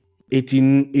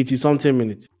 80 something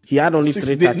minutes. He had only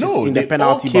 3 touches in the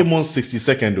penalty box. Came on 60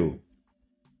 seconds though.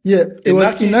 Yeah, it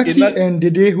was Inaki- Inaki and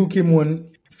Dede who came on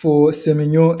for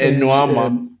Semenyo And Noama.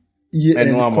 and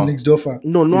Noama. Königsdorfer.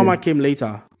 No, Norma came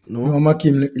later. No, Noama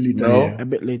came later. No. Yeah. a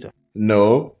bit later.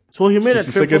 No. So he made a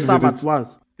 62nd triple sub minute. at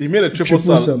once. He made a triple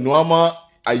Triple sub. sub. Noama,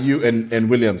 Ayew, and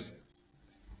Williams.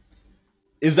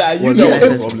 Is that Ayew Was that it was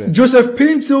the necessary? problem? Joseph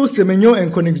Pinto, Semenyo,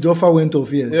 and Königsdorfer went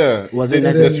off. Yes. Yeah. Was it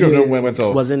the necessary? three of them went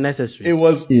off. Was it necessary? It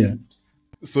was Yeah.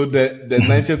 so the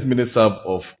 90th minute sub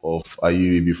of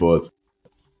Ayew before it.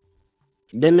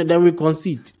 Then we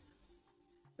concede.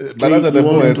 But So that's at the you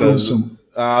want point. Intum some.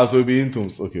 So it'll be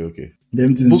Intums. Okay.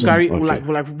 Them things. Bukari, Okay.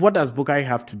 like, what does Bukari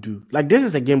have to do? Like, this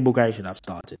is a game Bukari should have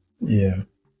started. Yeah.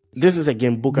 This is a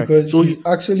game Bukari. Because So he's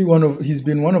actually he's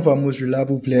been one of our most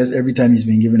reliable players every time he's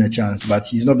been given a chance, but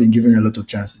he's not been given a lot of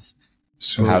chances.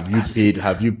 So Have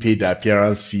you paid the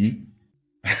appearance fee?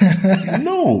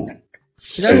 No.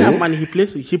 he doesn't have money. He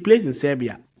plays in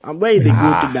Serbia. And where did they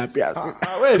go take that appearance?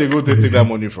 Where did they go to take that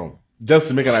money from? Just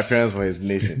to make an appearance for his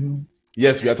nation.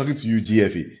 Yes, we are talking to you,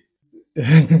 GFA.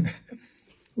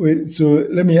 wait, so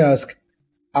let me ask,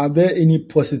 are there any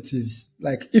positives?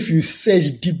 Like if you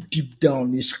search deep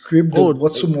down, you scrape the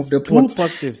bottom of the Two pot,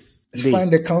 positives.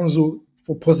 find the council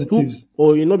for positives.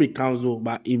 Oh, you know, be council,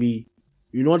 but it be,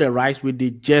 you know, the rice we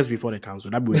did just before the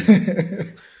council. That be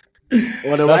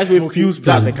or the rice we fused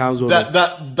past the council.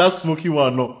 That smoky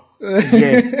one, no.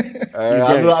 Yeah.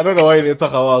 I don't know why they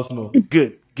talk about us, no.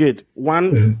 Good.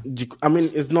 One, Jiku, I mean,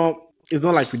 it's not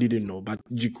like we didn't know, but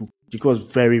Jiku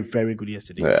was very, very good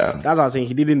yesterday. Yeah. That's what I was saying.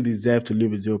 He didn't deserve to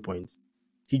leave with 0 points.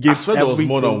 He I gave swear there was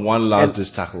more everything. than one last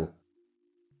ditch tackle.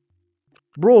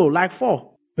 Bro, like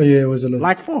 4. Oh yeah, it was a lot.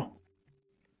 Like 4.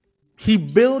 He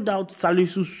bailed out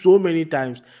Salisu so many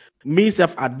times.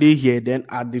 Myself at day here, then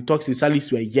at the talks,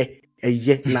 Salisu a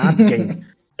yeah, not gang.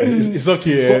 It's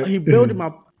okay. But he bailed him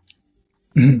up.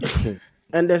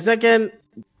 And the second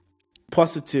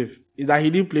positive is that he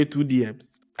didn't play 2 DMs.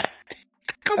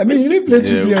 I mean, he didn't play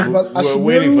 2 Yeah, DMs, but we're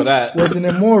waiting for that. was in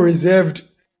a more reserved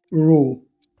role.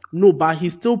 No, but he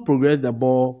still progressed the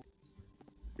ball.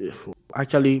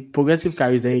 Actually, progressive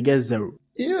carries, then he gets 0.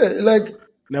 Yeah, like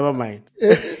Never mind.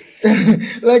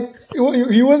 like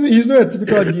he's not a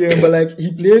typical DM, but like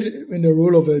he played in the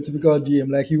role of a typical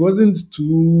DM. Like he wasn't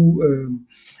too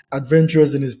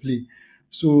adventurous in his play,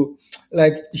 so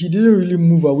like he didn't really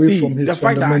move away from his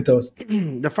fundamentals.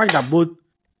 The fact that both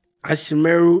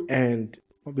Ashimeru and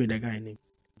what be the guy name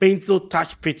Pencil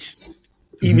touch pitch,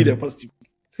 even the positive,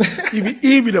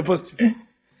 even the positive.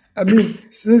 I mean,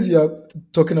 since you are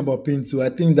talking about Pinto, I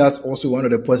think that's also one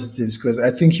of the positives because I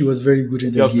think he was very good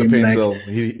in the game. Like,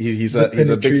 he's a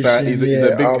big fan. He's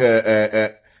a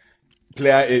big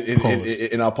player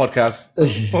in our podcast.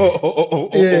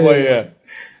 Yeah.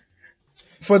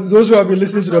 For those who have been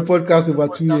listening to the podcast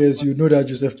over 2 years, you know that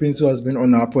Joseph Pinto has been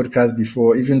on our podcast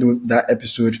before. Even though that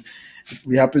episode,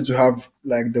 we happen to have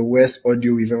like the worst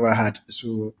audio we've ever had.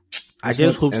 So I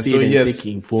just hope we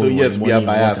are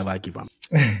biased.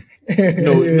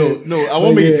 No. I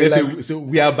won't make it clear. So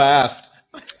we are biased.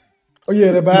 Oh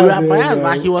yeah, the bias. We are biased,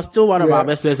 but he was still one of our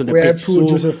best players on the pitch. We are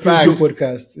Joseph Pinto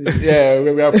podcast. Yeah,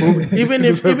 we are pro. Even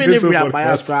if we are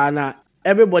biased,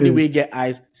 everybody will get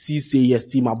eyes. See, say yes,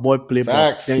 see my boy play.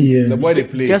 Facts. Yeah. The boy they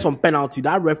play. Get some penalty.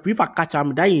 That referee, if I catch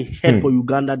him, that in head for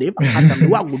Uganda. If I catch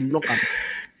him, I will knock him.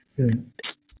 Yeah.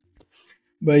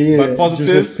 But yeah,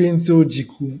 Joseph Pinto,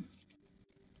 Jiku.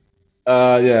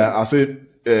 Yeah, I'll say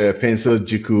Pencil,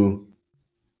 Jiku,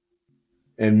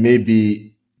 and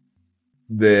maybe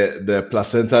the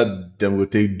placenta them will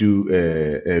take do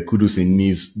Kudus in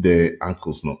knees, the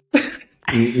ankles, no.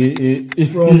 He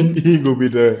go be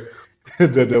the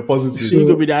positive. He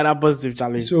go be the other positive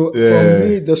challenge. So from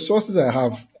me, the sources I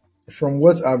have, from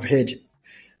what I've heard,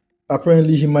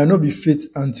 apparently he might not be fit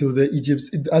until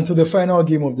the final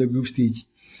game of the group stage.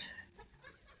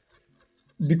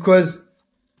 Because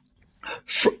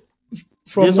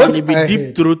from this what one, it be I deep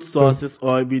heard, throat sources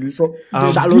or it be from,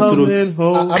 shallow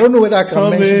throat. I don't know whether I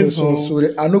can mention the source, so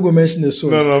I'm not going to mention the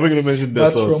source. No, we're going to mention the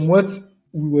source. But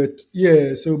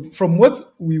from what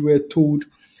we were told,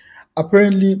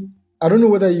 apparently, I don't know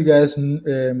whether you guys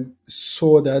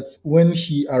saw that when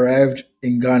he arrived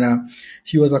in Ghana,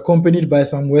 he was accompanied by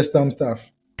some West Ham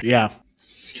staff. Yeah.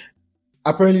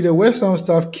 Apparently, the West Ham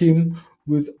staff came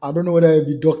with, I don't know whether it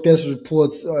be doctor's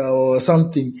reports or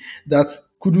something, that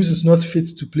Kudus is not fit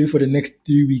to play for the next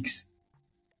 3 weeks.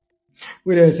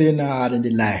 We didn't say, nah, then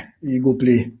they lie. You go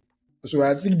play. So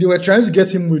I think they were trying to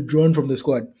get him withdrawn from the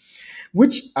squad.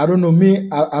 Which, I don't know,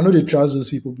 I know they trust those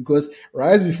people because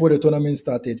right before the tournament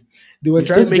started, they were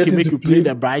trying to get him to play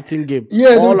the Brighton game.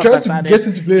 Yeah, they were trying to get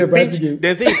him to play the Brighton game.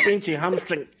 They say pinching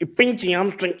hamstring.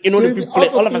 You know, so the people play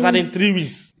all of a sudden 3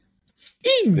 weeks.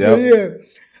 So yeah,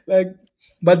 like,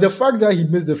 but the fact that he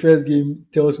missed the first game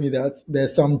tells me that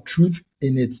there's some truth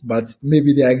in it, but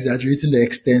maybe they're exaggerating the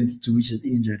extent to which he's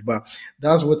injured. But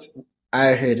that's what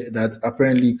I heard, that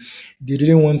apparently they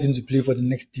didn't want him to play for the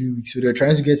next 3 weeks, so they're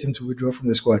trying to get him to withdraw from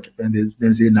the squad, and they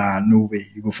then say, "Nah, no way,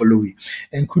 you go follow me."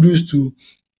 And kudos to,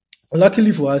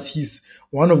 luckily for us, he's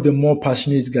one of the more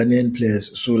passionate Ghanaian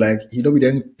players. So like, he don't be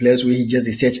them players where he just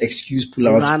the search excuse pull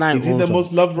out. Is he the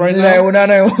most loved right now?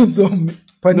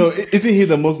 No, isn't he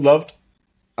the most loved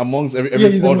amongst all the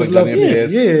Ghanaian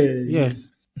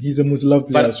players? He's the most loved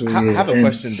player. But so, I have a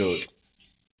question though.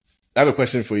 I have a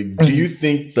question for you. Do you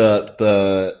think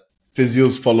the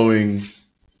physios following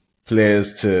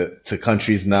players to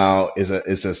countries now is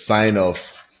a sign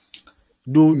of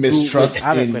mistrust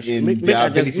in their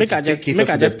ability to take care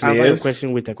of the players? Answer your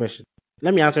question with a question.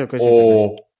 Let me answer your question.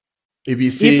 Or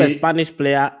if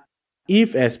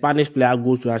a Spanish player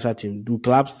goes to national team, do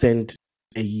clubs send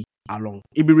a along?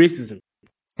 It be racism.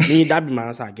 That be my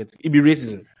answer. I get it be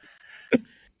racism.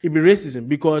 It be racism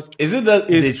because is it that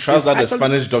they trust that the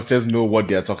Spanish doctors know what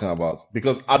they are talking about?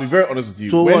 Because I'll be very honest with you.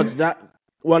 So what's that?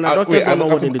 Well, the doctors don't know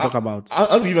what they talk about.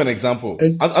 I'll give you an example.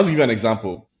 I'll give you an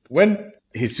example. When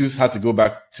Jesus had to go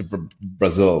back to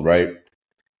Brazil, right?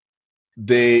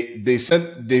 They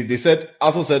said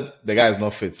Arsenal said the guy is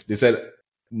not fit. They said,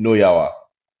 "No, Yawa,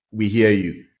 we hear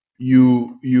you.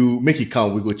 You make it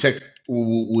count. We go check.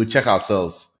 We'll check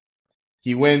ourselves."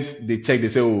 He went. They checked. They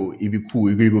said, "Oh, it be cool.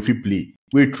 We go fit play."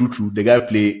 Wait, true. The guy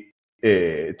play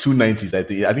 290s. I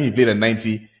think he played a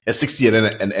 90, a 60,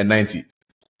 and 90.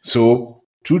 So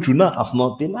true. Now that's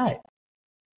not they lie.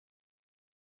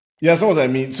 Yeah, that's what I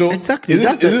mean. So exactly. It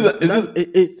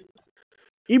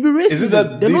be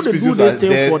racist. They know they do this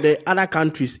thing for the other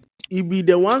countries. It be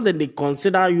the ones that they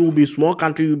consider you be small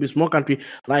country.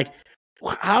 Like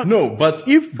how? No, but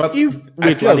if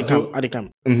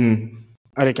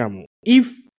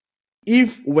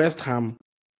West Ham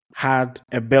had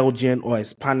a Belgian or a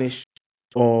Spanish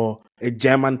or a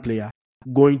German player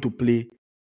going to play,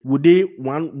 would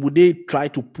they try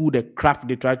to pull the crap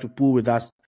they try to pull with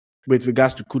us with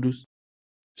regards to Kudus?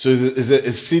 So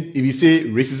if you say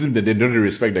racism, that they don't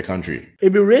respect the country?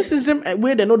 It be racism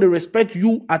where they know they respect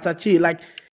you, Atachi. Like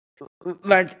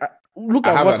look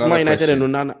at what Man United and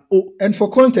Onana. Oh. And for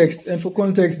context,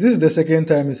 this is the second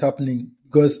time it's happening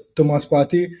because Thomas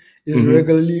Partey is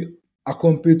regularly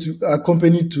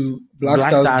accompanied to Black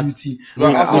Stars duty.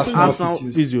 Arsenal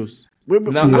physios.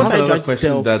 Now, I have another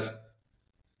question. That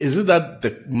is it that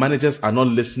the managers are not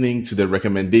listening to the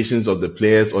recommendations of the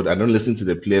players, or are not listening to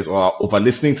the players, or are over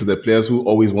listening to the players who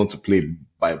always want to play?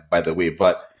 By the way,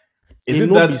 but is it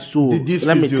that these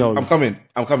physios?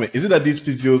 I'm coming. Is it that these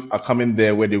physios are coming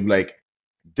there where they're like,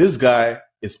 this guy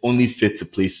is only fit to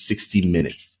play 60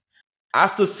 minutes.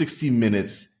 After 60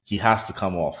 minutes, he has to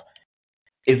come off.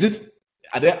 Is it?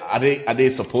 Are they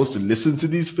supposed to listen to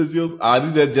these physios? Are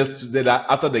they just that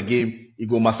after the game you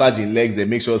go massaging legs? They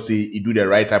make sure you do the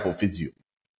right type of physio.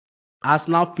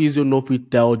 Arsenal physio no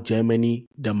fit tell Germany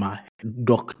them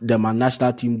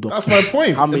national team doc. That's my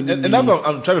point. And that's what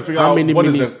I'm trying to figure out. What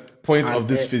is the point of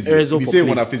this physio? If you say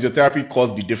when a physiotherapy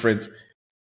course be different,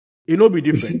 it no be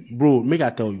different, bro. Make I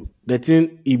tell you, the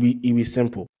thing it be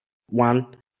simple. One,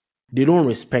 they don't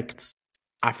respect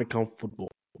African football.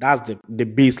 That's the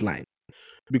baseline.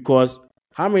 Because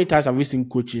how many times have we seen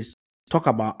coaches talk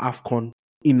about AFCON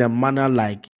in a manner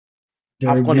like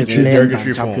AFCON is less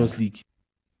than Champions League?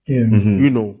 Yeah. You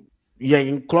know,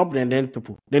 in club and then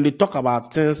people. Then they talk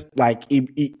about things like,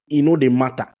 they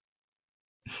matter.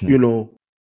 You know,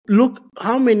 look,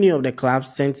 how many of the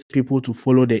clubs sent people to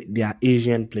follow their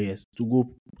Asian players to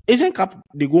go? Asian Cup,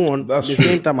 they go on that's the true.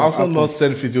 same time. Also not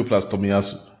send physio plus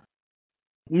Tomiyasu.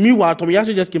 Meanwhile,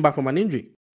 Tomiyasu just came back from an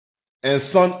injury. And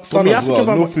Son as well.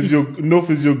 No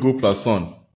physio go plus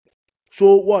Son.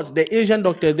 So what? The Asian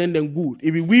doctors then good.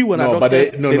 If we were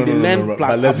doctors, no.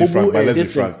 But let's be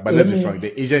frank.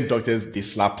 The Asian doctors they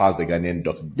slap past the Ghanaian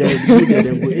doctors.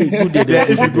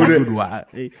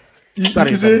 Sorry.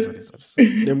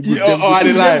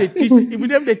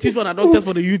 They teach one of doctors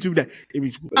for the YouTube that. If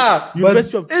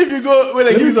you go when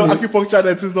they give you the acupuncture,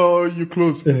 that is not you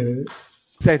close.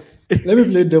 Set. Let me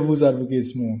play devil's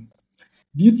advocate more.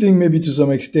 Do you think maybe to some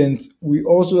extent we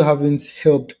also haven't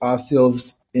helped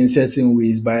ourselves in certain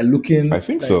ways by looking? I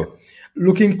think so.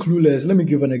 Looking clueless. Let me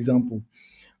give an example.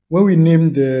 When we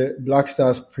named the Black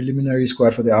Stars preliminary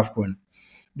squad for the AFCON,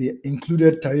 they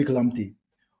included Tariq Lamptey,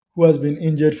 who has been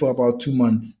injured for about 2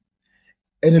 months.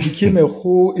 And it became a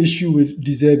whole issue with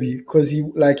De Zerbi because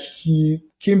he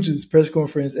came to this press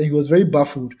conference and he was very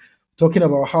baffled, talking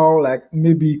about how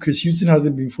maybe Chris Hughton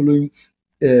hasn't been following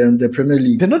the Premier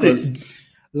League. They're not Because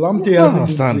Lamptey hasn't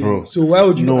been playing, bro. so why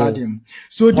would you add him?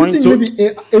 So do you think maybe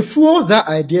it fuels that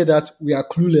idea that we are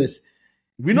clueless?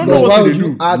 We don't know what why to would do.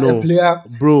 you add a player,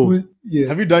 bro?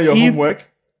 Have you done your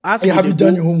homework? Have you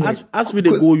done your homework? As we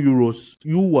go Euros,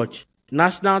 you watch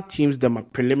national teams. Them a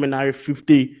preliminary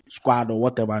 50 squad or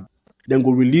whatever. Then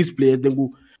go release players. Then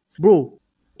go, bro.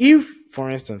 If, for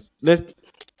instance,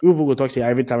 people go talk to you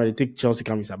every time they take Chelsea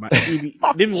come but this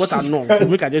is what I know. So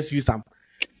we can just use some.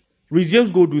 Rhys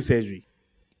James go do surgery.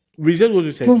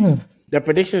 The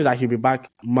prediction is that he'll be back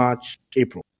March,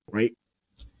 April, right?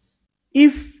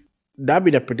 If that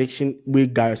be the prediction we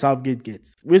Gareth Southgate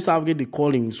gets, they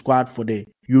call him squad for the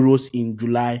Euros in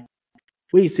July,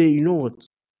 where he say, you know what,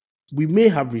 we may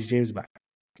have Rhys James back.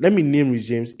 Let me name Rhys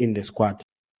James in the squad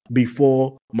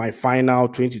before my final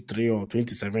 23 or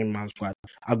 27 man squad.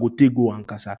 I go take go and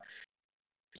Casa.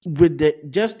 With the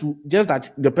just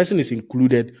that the person is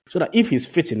included, so that if he's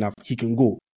fit enough, he can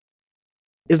go.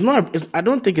 I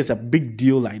don't think it's a big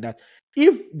deal like that.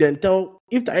 If Tariq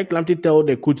Lamptey tell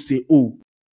the coach say, oh,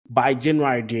 by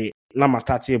January day, Lama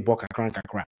start say Boka Kran.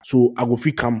 So I go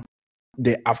fit come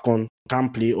the AFCON can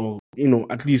play, or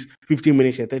at least 15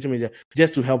 minutes or 30 minutes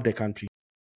just to help the country.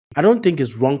 I don't think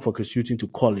it's wrong for Chris Hughton to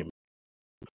call him.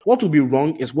 What would be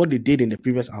wrong is what they did in the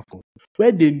previous AFCON,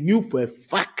 where they knew for a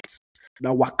fact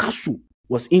that Wakasu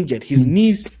was injured, his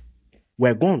knees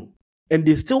were gone, and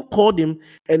they still called him,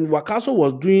 and Wakasu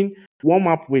was doing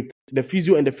warm-up with the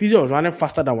physio, and the physio was running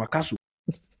faster than Wakasu.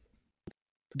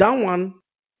 That one,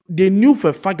 they knew for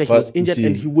a fact that he was injured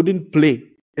and he wouldn't play,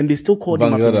 and they still called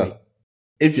him up.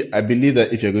 I believe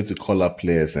that if you're going to call up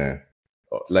players,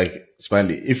 like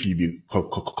Smiley, if you be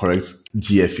correct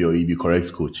GFA or you be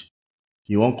correct coach,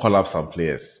 you won't call up some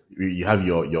players. You have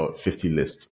your 50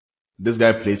 list. This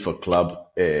guy plays for club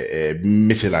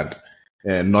Midtjylland,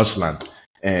 Nordjylland,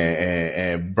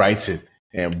 Brighton,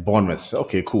 Bournemouth.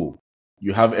 Okay, cool.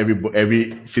 You have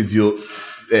every physio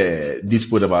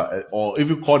dispute about, or if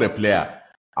you call the player,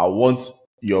 I want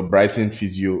your Brighton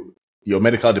physio, your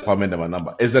medical department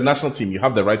number. It's the national team. You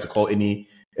have the right to call any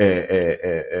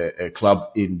club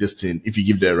in this team if you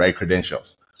give the right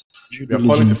credentials. We are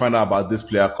calling to find out about this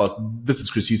player because this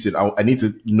is Chris Hughton. I need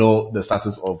to know the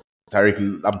status of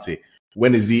Tariq Lamptey.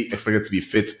 When is he expected to be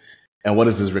fit, and what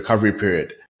is his recovery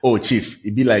period? Oh, chief,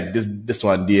 it'd be like this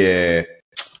one there.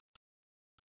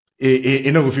 He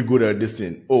not going to feel good at this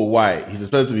thing. Oh, why? He's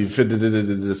expected to be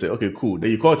fit. Say, okay, cool.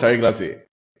 Then you call Tariq Lamptey.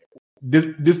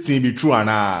 This thing be true, and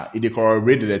they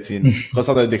corroborate the thing because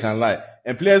sometimes they can lie.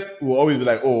 And players will always be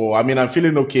like, oh, I mean, I'm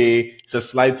feeling okay. It's a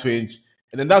slight twinge.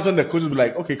 And then that's when the coaches will be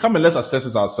like, okay, come and let's assess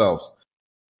it ourselves.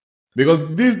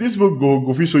 Because this will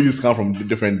go show you scan from a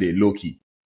different day, low key.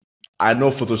 I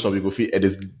know Photoshop, you go fit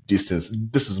edit distance.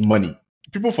 This is money.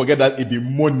 People forget that it be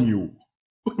money.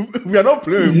 We are not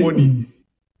playing with money.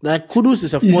 Like Kudus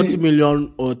is a 40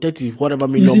 million or 30 whatever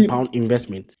million pound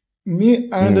investment.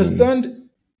 I understand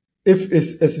if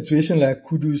it's a situation like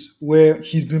Kudus where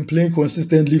he's been playing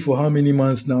consistently for how many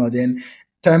months now, then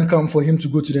time comes for him to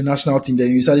go to the national team, then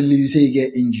you say you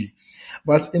get injury.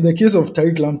 But in the case of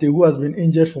Tariq Lamptey, who has been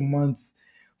injured for months,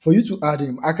 for you to add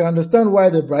him, I can understand why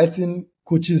the Brighton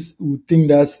coaches would think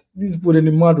that this put in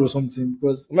the mud or something.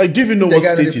 Because like, do you know what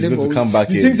state he's going to come back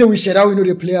in? You think that we should have know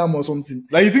the player or something?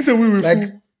 Like, you think that we will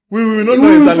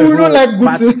not like good.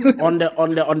 But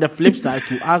on the flip side,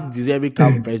 to ask Deserbi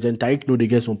come first, then Tariq know they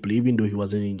get some play even though he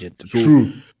wasn't injured. So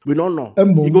true. We don't know.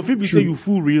 You go feel say you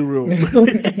fool real.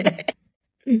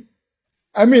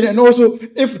 I mean, and also,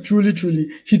 if truly,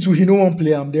 he no one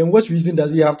play him, then what reason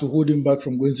does he have to hold him back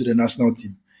from going to the national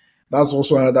team? That's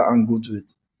also another angle to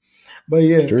it. But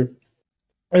yeah, true.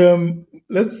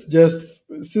 Let's just,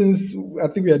 since I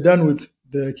think we are done with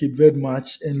the Cape Verde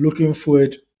match and looking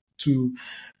forward to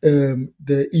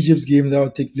the Egypt game that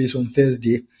will take place on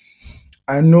Thursday.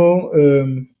 I know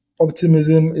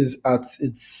optimism is at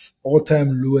its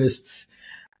all-time lowest.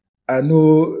 I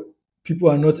know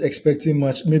people are not expecting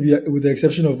much, maybe with the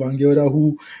exception of Van Gelder,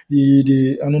 who I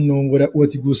don't know what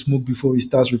he go smoke before he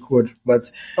starts record. But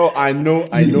I know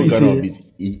Ghana will beat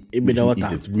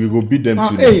Egypt. We will beat them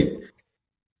 2-0.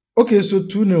 Okay, so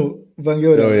 2-0 Van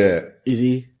Gelder. Oh yeah,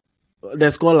 easy. The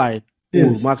scoreline.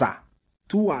 Yes. Masa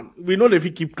 2-1. We know if he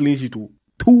keep clean sheet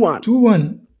 2-1.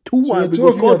 2-1. So we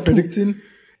go score predicting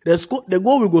the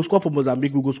goal we go score for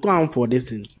Mozambique. We go score for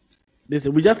this thing.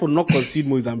 Listen, we just for not concede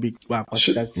Mozambique.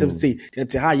 Say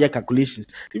it's higher calculations.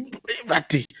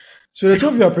 So the two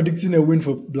of you are predicting a win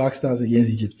for Black Stars against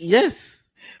Egypt. Yes.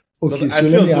 Okay, so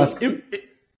let me ask: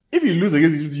 if you lose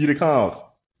against Egypt, you the chaos.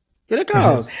 You're the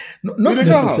chaos. Not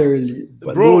necessarily,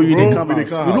 but bro, you the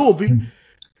chaos. You know,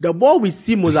 The ball we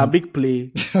see Mozambique play,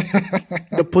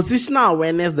 the positional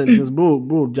awareness that says,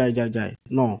 bro, jai.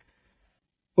 No.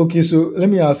 Okay, so let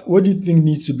me ask, what do you think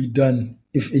needs to be done,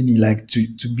 if any, like to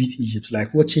beat Egypt?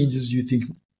 Like, what changes do you think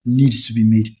needs to be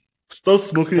made? Stop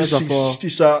smoking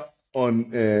shisha on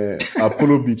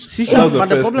Apollo Beach. Shisha, but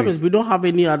the problem is we don't have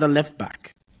any other left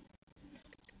back.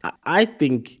 I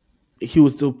think he will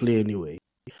still play anyway.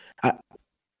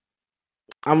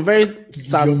 I'm very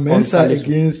sad. Your Mensah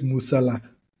against Musala.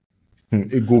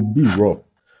 It go be raw.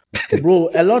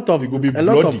 Bro, a lot of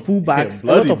fullbacks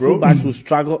will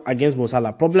struggle against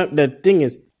Musala. The thing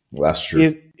is, that's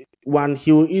true. One,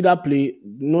 he will either play,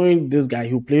 knowing this guy,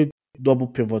 he'll play double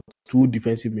pivot, 2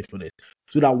 defensive midfielders,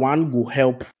 so that one will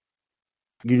help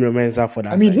Gideon Mensah for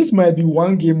that. I mean, this might be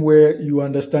one game where you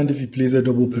understand if he plays a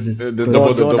double pivot.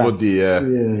 Double D, yeah.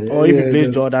 Or if he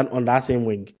plays Jordan on that same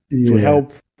wing to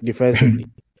help defensively.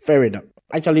 Fair enough.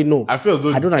 Actually, no. I feel as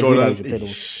though I don't agree that you should play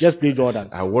those. Just play Jordan.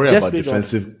 I worry about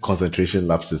defensive concentration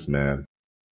lapses, man.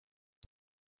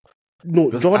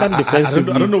 No, Jordan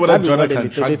defensively. I don't know whether Jordan can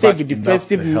track back enough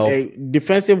to help.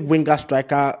 Defensive winger,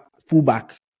 striker,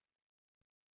 fullback.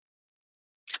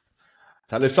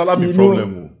 Salah be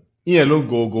problem. He alone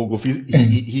go.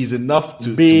 He's enough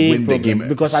to win the game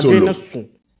because solo.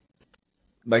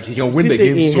 Like he can win the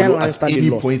game solo at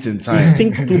any point in time. You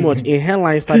think too much. In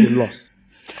hairline start the loss.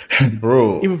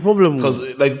 Bro, it's a problem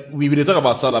because like we talk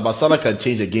about Salah can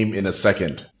change a game in a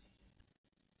second.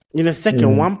 In a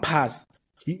second, one pass,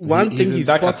 one thing he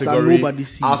spots that nobody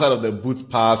sees. Outside of the boot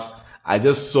pass, I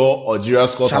just saw Algeria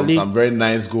score some very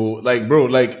nice goal. Like bro,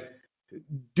 like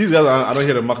these guys I don't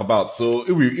hear the mark about. So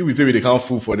if we say we can't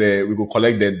fool for we go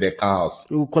collect the house.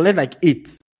 We will collect like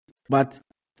 8, but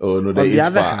oh no, the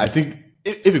 8 far. I think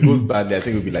if it goes badly, I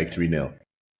think it'll be like 3-0.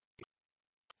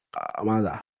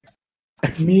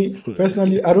 Me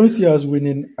personally, I don't see us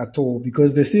winning at all,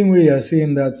 because the same way you're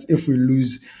saying that if we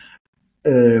lose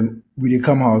with the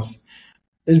come house,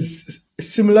 it's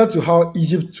similar to how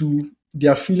Egypt too, they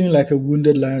are feeling like a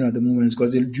wounded lion at the moment,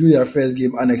 because they drew their first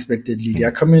game unexpectedly. They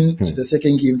are coming to the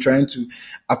second game trying to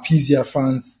appease their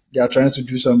fans. They are trying to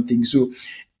do something. So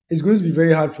it's going to be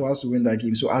very hard for us to win that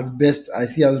game. So at best, I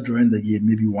see us drawing the game,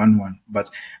 maybe 1-1. But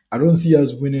I don't see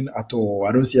us winning at all.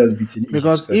 I don't see us beating Egypt.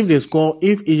 Because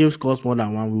if Egypt scores more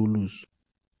than 1, we will lose.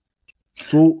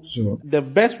 So the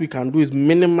best we can do is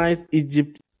minimize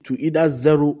Egypt to either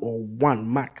 0 or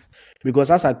 1 max.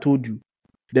 Because as I told you,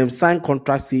 them sign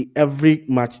contracts say every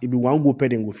match, if you 1 goal per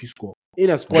then go score.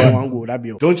 Either score 1 goal, that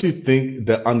be okay. Don't you think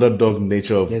the underdog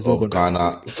nature of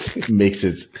Ghana makes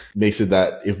it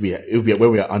that if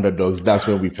when we are underdogs, that's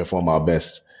when we perform our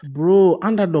best? Bro,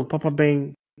 underdog, Papa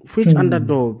Ben. Which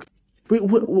underdog? Bro, see,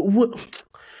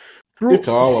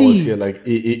 was here, like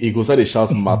he goes out and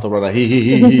shouts Mato brother,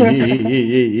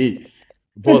 hey.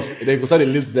 Boss, then goes out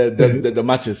and list the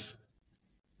matches.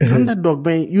 Underdog,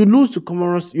 man. You lose to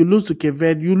Comoros, you lose to Cape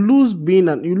Verde, you lose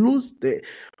Benin, you lose the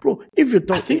bro. If you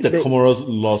talk, I think the Comoros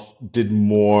loss did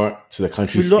more to the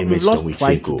country's image than we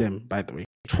twice think. To them, by the way,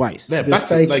 twice. Yeah, the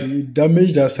psyche,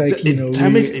 damaged their psyche.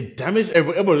 It damaged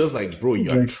everybody. Was like, bro,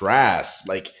 you're trash.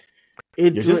 Like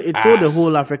it told the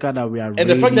whole Africa that we are. And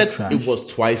really the fact that trash. it was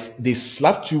twice, they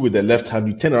slapped you with the left hand,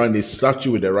 you turn around, they slapped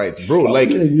you with the right, bro.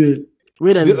 Like,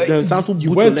 wait, then Santo you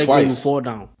boot went your leg twice, and you fall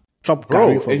down.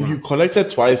 Bro, and you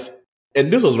collected twice,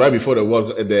 and this was right before the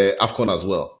AFCON as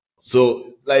well. So,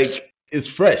 like, it's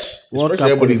fresh. It's fresh in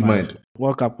everybody's mind.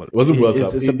 World Cup. It wasn't World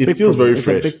Cup. It feels very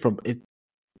fresh. It's a big problem.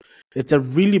 It's a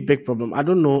really big problem. I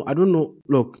don't know.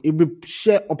 Look, if we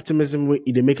share optimism with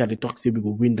they make at the talk, we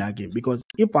will win that game. Because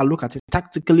if I look at it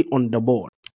tactically on the board,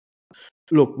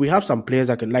 look, we have some players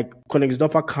that can, like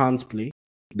Königsdörfer can't play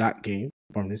that game.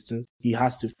 For instance, he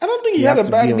has to. I don't think he had a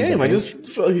bad game. I just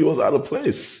felt he was out of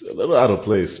place, a little out of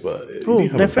place. But bro,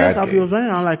 the first half he was running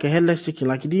around like a headless chicken.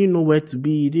 Like he didn't know where to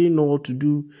be. He didn't know what to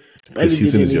do. Because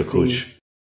Houston is your coach.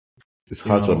 It's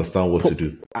hard to understand what to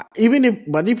do.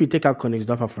 But if you take out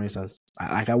Königsdörfer, for instance,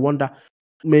 I wonder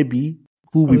maybe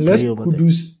who will play over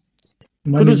Kudus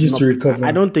manages to recover.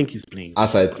 I don't think he's playing.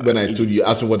 When I told you,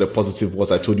 asked me what the positive was,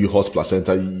 I told you horse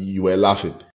placenta. You were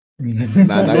laughing.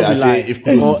 I say if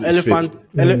or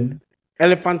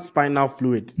elephant spinal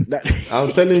fluid.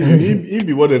 I'm telling you, he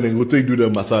be what they go take do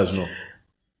the massage now.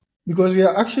 Because we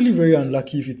are actually very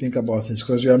unlucky if you think about it,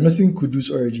 because we are missing Kudus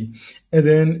already, and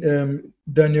then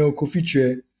Daniel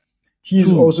Kofiche,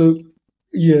 he's also at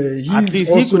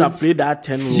least he could have played that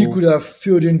 10 role. He could have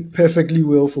filled in perfectly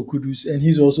well for Kudus, and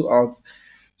he's also out.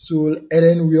 So, and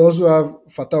then we also have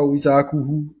Fatau Isaaku,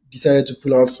 who decided to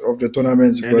pull out of the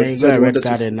tournaments because he said he wanted to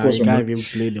focus on. He can't even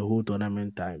play the whole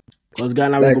tournament time. Because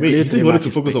Ghana he wanted to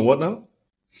focus on what now?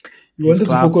 He wanted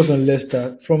to focus on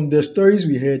Leicester. From the stories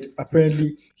we heard,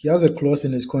 apparently he has a clause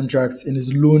in his contract, in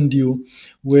his loan deal,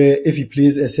 where if he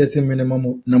plays a certain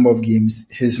minimum number of games,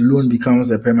 his loan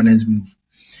becomes a permanent move.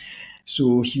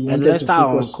 So he wanted to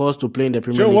focus on course to play in the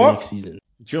Premier League next season.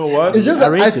 Do you know what? It's just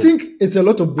I think it's a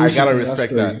lot of bullshit. I gotta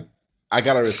respect that. I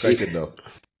gotta respect it though.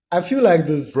 I feel like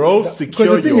this, bro.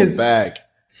 Secure your bag.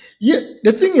 Yeah,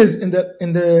 the thing is, in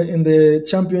the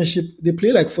championship, they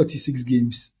play like 46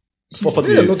 games. He's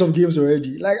played a lot of games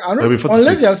already. Like I don't,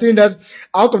 unless you are saying that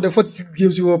out of the 46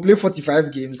 games, you will play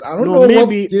 45 games. I don't know what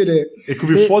they did. It could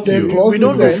be 40. We don't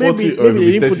know. Maybe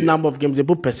they didn't put number of games. They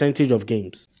put percentage of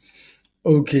games.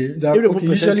 Okay,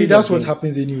 usually that's what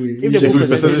happens anyway. If they put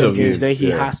percentage of games, then he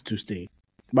has to stay.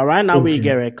 But right now, when he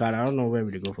get a red card, I don't know where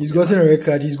we go. He's gotten a red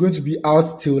card. He's going to be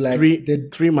out till like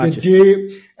three matches. The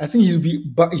day, I think he'll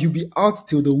be out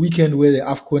till the weekend where the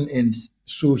AFCON ends.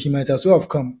 So he might as well have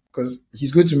come because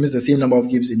he's going to miss the same number of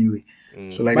games anyway.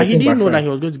 So like, but he didn't know that he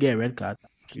was going to get a red card.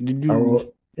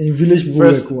 In village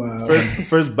people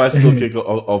first bicycle kick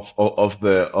of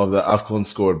the AFCON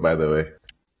scored, by the way.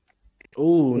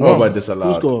 Oh no! By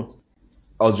disallowed. Who scored?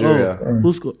 Algeria.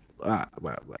 Who scored?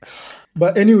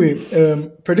 But anyway,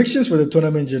 predictions for the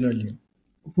tournament generally.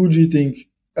 Who do you think?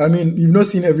 I mean, you've not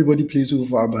seen everybody play so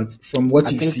far, but from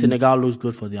what you've seen, I think Senegal looks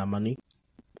good for their money.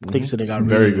 I think Senegal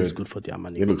really looks good for their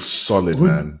money. It looks solid,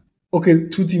 man. Okay,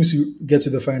 2 teams who get to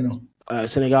the final.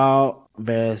 Senegal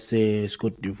versus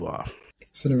Cote d'Ivoire.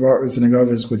 Senegal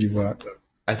versus Cote d'Ivoire.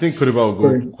 I think Cote d'Ivoire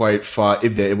will go quite far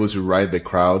if they're able to ride the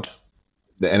crowd,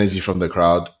 the energy from the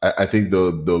crowd. I think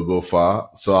they'll go far.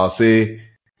 So I'll say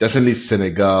definitely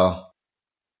Senegal.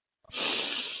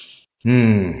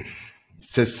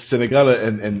 Senegal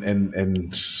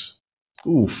and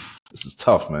oof, this is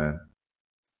tough, man.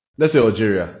 Let's say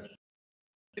Algeria.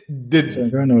 Did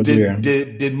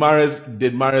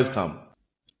Mahrez come?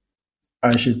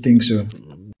 I should think so.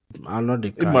 I'm not the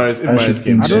guy. Mahrez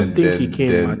came. I don't think he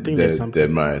came. I think there's something.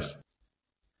 Did Mahrez.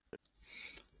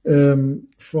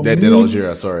 Did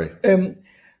Algeria, sorry.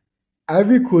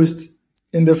 Ivory Coast,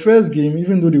 in the first game,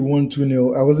 even though they won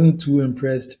 2-0, I wasn't too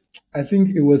impressed. I think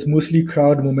it was mostly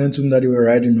crowd momentum that they were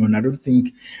riding on. I don't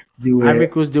think they were. Ivory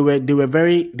Coast,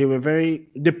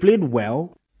 they played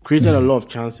well, created a lot of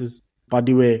chances, but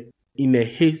they were in a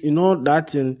haste. You know,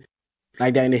 that's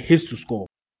like they're in a haste to score.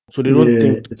 So they don't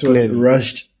think it was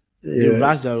rushed. They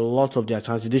rushed a lot of their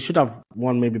chances. They should have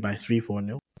won maybe by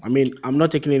 3-4-0. I mean, I'm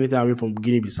not taking anything away from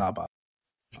Guinea-Bissau, but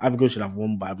Ivory Coast should have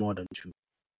won by more than 2.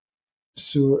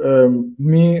 So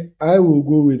I will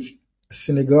go with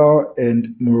Senegal and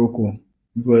Morocco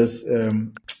because I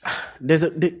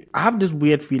have this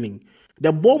weird feeling.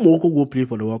 The ball Morocco go play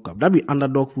for the World Cup. That be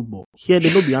underdog football. Here they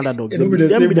don't be underdogs. Them be the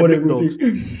big dogs.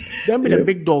 Them be the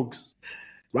big dogs.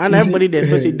 Right? Everybody there,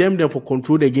 especially them there for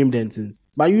control the game then since.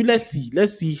 But let's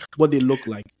see what they look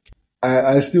like.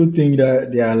 I still think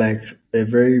that they are like a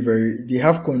very, very. They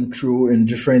have control in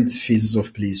different phases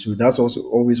of play. So that's also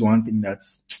always one thing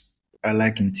that's I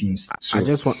like in teams. So, I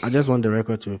just want the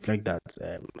record to reflect that.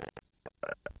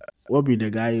 What be the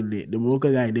guy? The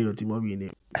Morocco guy in your team? What be your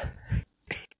name?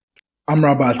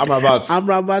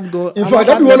 Amrabat go. In fact,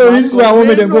 that be one of the reasons why I want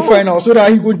them go final so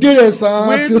that he could do this.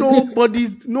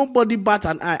 Nobody bat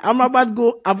an eye. Amrabat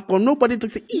go. Nobody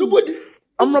talks. Nobody.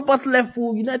 Amrabat left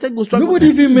for United go struggle. Nobody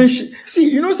even mention. See,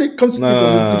 you know, say come to think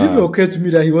of it, it didn't even occur to me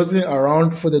that he wasn't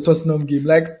around for the Tottenham game.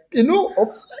 Like, you know.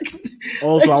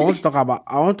 Also, I want to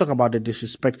talk about the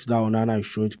disrespect that Onana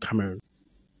showed Cameroon,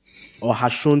 or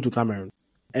has shown to Cameroon.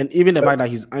 And even the fact that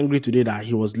he's angry today that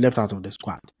he was left out of the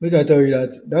squad. Make I tell you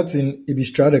that's in Ibi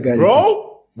Strada guy.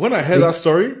 Bro, when I heard that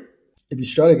story, Ibi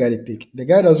Strada guy they pick. The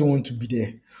guy doesn't want to be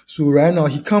there. So right now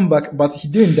he come back, but he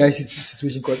didn't die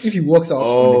situation because if he walks out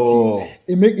on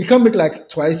the team, he can't make like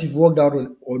twice you've walked out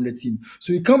on the team.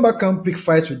 So he come back, come pick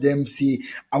fights with them, say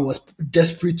I was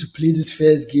desperate to play this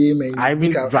first game, and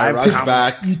you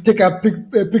take a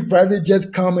pick private jet,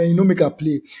 come and make a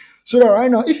play. So that right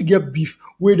now, if you get beef,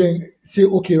 we then say,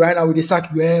 okay, right now we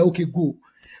sack you, okay, go.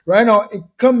 Right now, it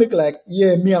can't make like,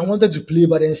 me, I wanted to play,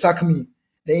 but then sack me.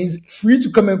 Then he's free to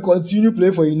come and continue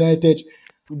play for United.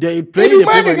 They play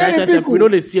for United. We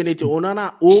don't see anything.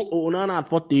 Onana at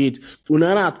 48,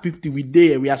 Onana at 50.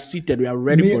 We are seated. We are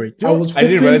ready for it. I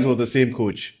didn't realize it was the same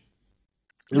coach.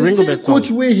 The same coach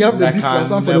where he have the beef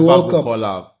for the World Cup.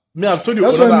 I've told you,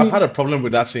 I've had a problem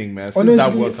with that thing, man. Since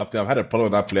that World Cup thing, I've had a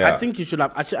problem with that player. I think he should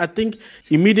have. Actually, I think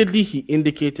immediately he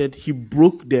indicated he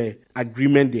broke the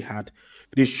agreement they had.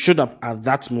 They should have, at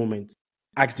that moment,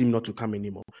 asked him not to come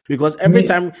anymore. Because every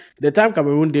time, the time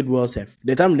Cameroon did well,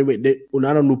 the time they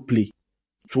Onana no play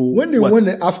So when they won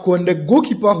the AFCON, the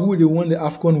goalkeeper who they won the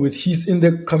AFCON with, he's in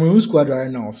the Cameroon squad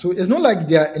right now. So it's not like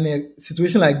they are in a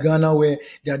situation like Ghana where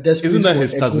they are desperate Isn't that for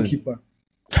his a cousin? goalkeeper.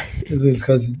 It's his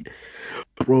cousin.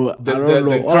 Bro, I don't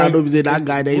know. All I know is that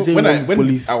guy. They say when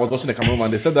police. I was watching the Cameroon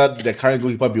man, they said that the current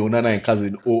goalkeeper be Onana and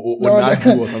cousin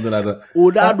Onadu or something like that.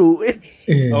 Onadu.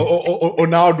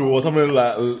 Onadu or something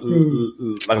like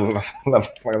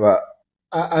that.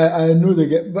 I know they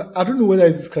get, but I don't know whether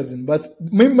it's his cousin. But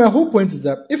my whole point is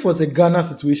that if it was a Ghana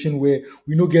situation where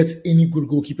we don't get any good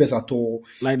goalkeepers at all,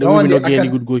 like they don't get any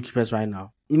good goalkeepers right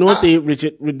now. You know, say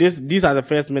Richard, these are the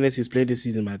first minutes he's played this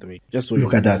season, by the way. Just so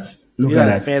look at that. Look at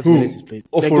that. First minutes he's played.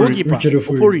 The goalkeeper,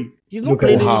 Ofori. He's not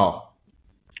playing. How?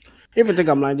 If you think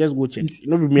I'm lying, just go check.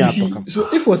 Not with me. So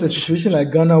if it was a situation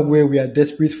like Ghana where we are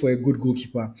desperate for a good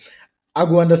goalkeeper, I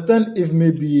would understand if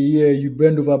maybe you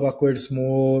bend over backwards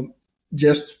more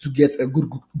just to get a good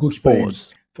goalkeeper.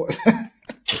 Pause.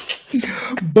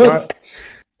 But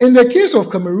in the case of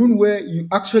Cameroon, where you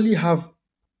actually have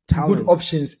good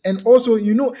options, and also,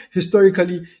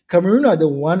 historically, Cameroon are the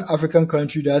one African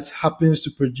country that happens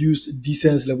to produce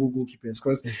decent level goalkeepers,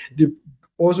 because they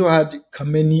also had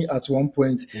Kameni at one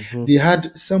point. Mm-hmm. They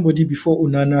had somebody before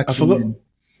Onana came in.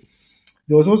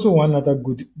 There was also one other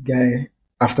good guy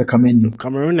after Kameni.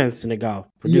 Cameroon and Senegal.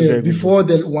 Before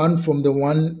the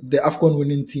AFCON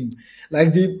winning team.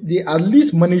 Like they at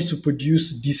least managed to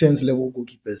produce decent level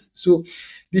goalkeepers. So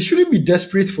they shouldn't be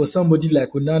desperate for somebody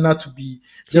like Onana to be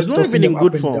just tossing them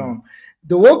up and down.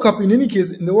 The World Cup, in any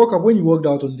case, in the World Cup, when you worked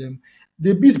out on them,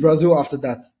 they beat Brazil after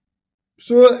that.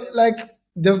 So,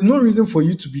 there's no reason for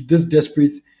you to be this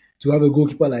desperate to have a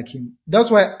goalkeeper like him. That's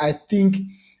why I think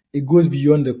it goes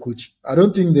beyond the coach. I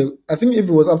think if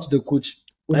it was up to the coach,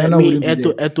 Onana wouldn't be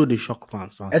there. Eto, the shock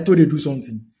fans. Eto, they do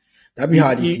something. That'd be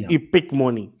hard this year. He pick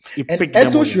money.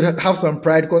 Eto should have some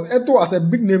pride, because Eto, as a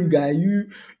big name guy,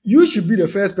 you should be the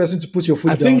first person to put your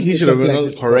foot down. I think he should have been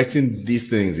correcting these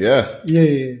things. Yeah.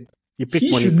 Yeah.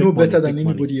 He should know better than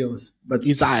anybody else. But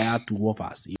he's hired to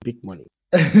offers. He pick money.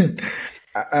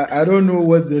 I don't know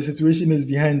what the situation is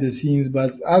behind the scenes,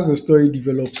 but as the story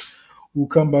develops, we'll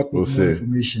come back with more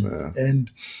information.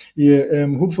 Yeah.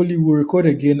 And hopefully we'll record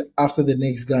again after the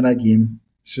next Ghana game,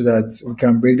 so that we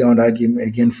can break down that game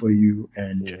again for you.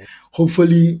 And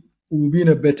hopefully we'll be in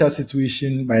a better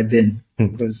situation by then.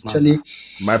 Because Charlie,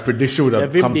 my prediction would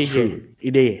have come true.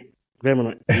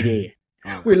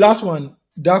 Wait, last one.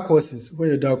 Dark horses. What are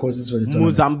your dark horses for the tournament?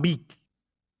 Mozambique.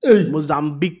 Hey.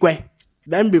 Mozambique.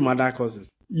 Them be my dark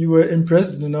horses. You were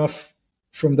impressed enough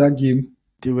from that game.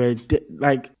 They were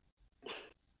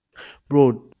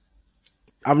bro,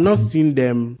 I've not seen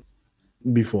them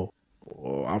before.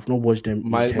 Or I've not watched them.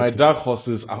 My dark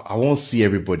horses, I won't see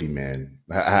everybody, man.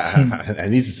 I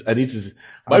need to.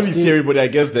 But if you see everybody, I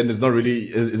guess then it's not really.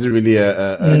 Is it really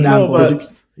a dark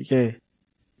horse? Okay.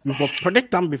 You go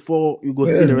predict them before you go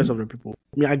see the rest of the people.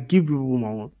 I give you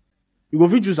my one. You go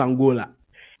fit choose Angola.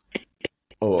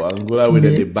 Oh, Angola with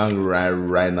the bang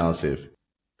right now, safe.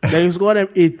 Then you score them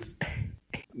 8.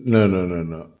 No.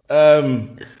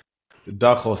 The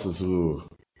dark horses who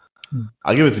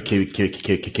I'll give it to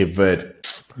Cape Verde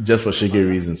just for shaggy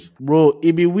reasons. Bro,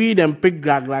 it be weed and pick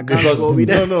grag. Because no.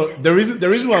 The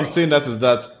reason why I'm saying that is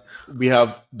that they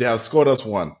have scored us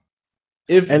 1.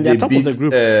 And they're top of the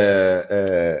group.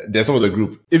 They're top of the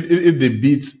group. If they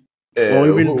beat or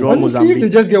even draw honestly, Mozambique. if they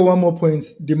just get one more point,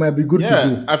 they might be good to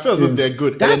go. I feel as though they're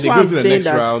good. That's and then why they I'm go to the saying next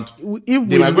that round. If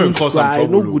they might go and cause some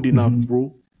trouble. Not good enough,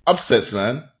 bro. Upsets,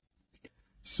 man.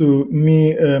 So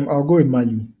me, I'll go with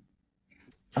Mali.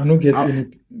 I don't get any.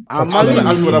 I'm going to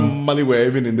ask whether Mali were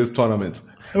even in this tournament.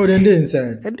 Oh, then they're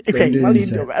inside. Okay, Mali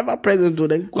ever present to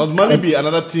them. Because Mali be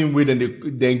another team with, and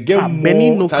they get more.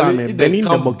 Benin no Charlie, they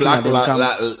come black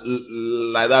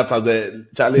like that.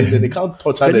 Charlie, they can't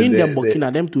touch her. Benin and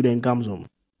Burkina, them two then comes on.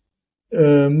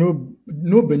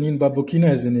 No Benin, but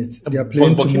Burkina is in it. They are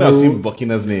playing tomorrow.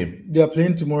 Burkina's name. They are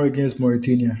playing tomorrow against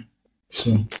Mauritania.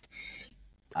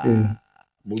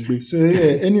 So,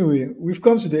 anyway, we've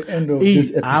come to the end of this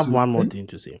episode. I have one more thing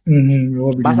to say.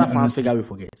 Barca fans figure we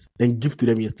forget. Then give to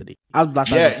them yesterday.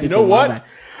 You know what?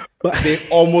 They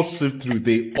almost slipped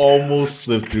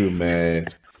through, man.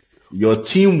 Your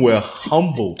team were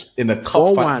humbled in a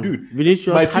cup fight, dude.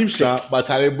 Vinicius my team, but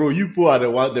bro, you people are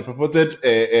the purported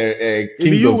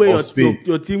kings of Spain.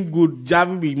 Your team good,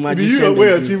 Javi be magician. You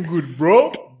wear your team good,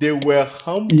 bro. They were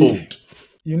humbled.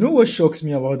 You know what shocks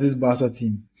me about this Barca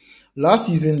team? Last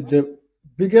season, the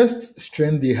biggest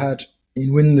strength they had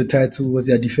in winning the title was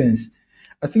their defense.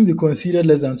 I think they conceded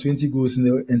less than 20 goals in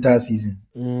the entire season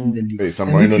in the league.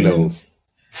 Some Marino levels.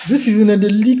 This season, in the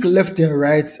league left and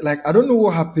right, I don't know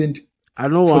what happened. I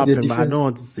know for what their happened, but I defense. don't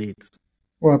want to say it.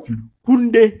 What happened?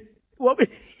 Kunde. What?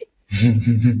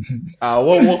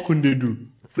 What could they do?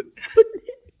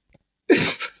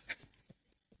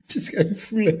 This guy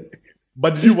fool.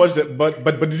 But did you watch the but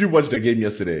did you watch the game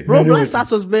yesterday? Bro, No, Black no,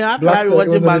 Stars was playing. How can Black I be Star- it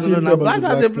was watching at the same Barcelona? time Black as the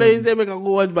Stars Black they playing. Stars. Say make I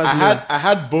go watch Barcelona. I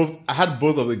had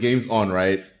both of the games on,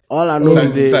 right? All I know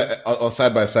is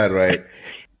Side by side, right?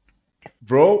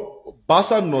 Bro,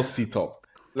 Barca no sit up.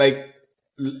 Like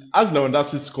as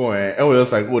Lewandowski scoring, everyone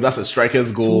was like, "Oh, that's a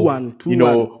striker's goal." 2-1.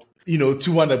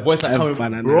 2-1. The boys are coming,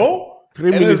 Fernandez. bro. 3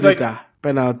 And minutes it's like, later,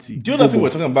 penalty. do you know that thing we're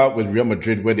talking about with Real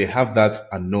Madrid, where they have that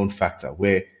unknown factor,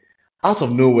 where out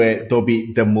of nowhere there'll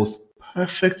be the most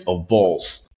perfect of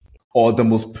balls or the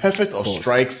most perfect of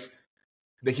strikes.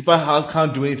 The keeper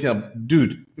can't do anything.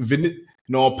 Dude,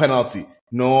 no penalty.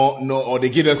 No, or they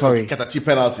give us a Katachi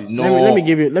penalty. No. Let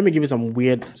me give you some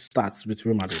weird stats with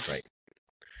Real Madrid, right?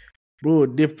 Bro,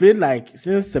 they've played like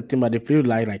since September, they've played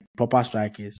like proper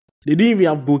strikers. They didn't even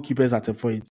have goalkeepers at a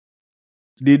point.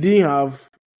 They didn't have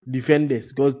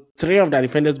defenders because 3 of their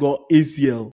defenders got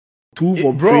ACL. 2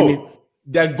 for training.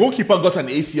 Their goalkeeper got an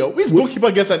ACL. Which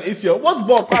goalkeeper gets an ACL? What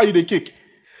ball are you they kick?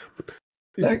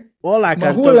 Like all I my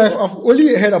can whole life, I've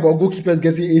only heard about goalkeepers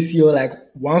getting ACL like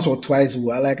once or twice.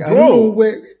 Like I don't know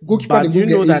where goalkeeper. But do you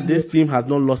know that this team has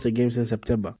not lost a game since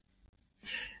September?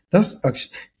 That's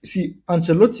actually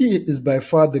Ancelotti is by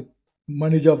far the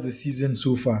manager of the season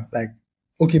so far. Like,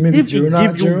 okay, maybe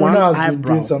Girona has been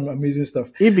doing some amazing stuff.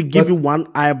 If he give you one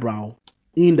eyebrow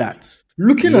in that,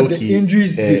 looking at the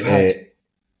injuries they've had.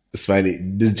 Smiley,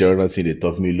 this Girona team, they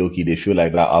talk me low-key. They feel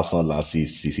like that Arsenal last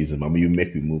season. Man, you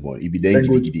make me move on. If you then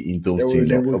give the Intoms team,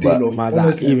 they will tail off.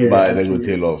 Honestly, they go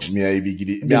tail off. Me,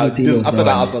 after that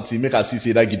Arsenal team, make us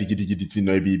see that giddy team,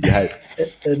 no, be behind.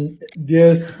 And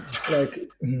there's like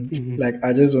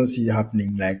I just don't see it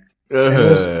happening. Like,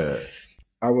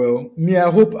 I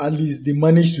hope at least they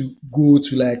manage to go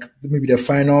to like maybe the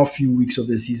final few weeks of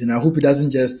the season. I hope it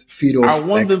doesn't just fade off. I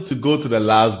want them to go to the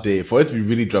last day. For it to be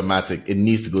really dramatic, it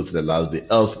needs to go to the last day.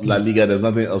 Else, La Liga, there's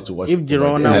nothing else to watch. If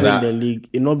Girona win the league,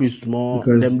 it not be small.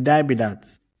 Because them die be that.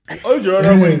 Oh,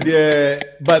 Girona win there,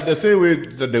 but the same way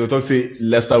that they will talk, say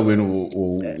Leicester win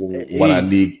won a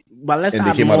league. But Leicester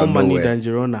have more money than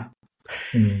Girona.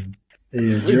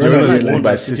 Yeah, Girona is owned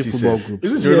by City Football Group.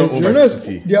 Isn't Girona owned by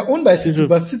City? They are owned by City,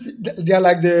 but City they are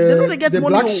like the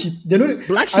black sheep. They know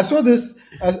black sheep. I saw this.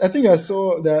 I think I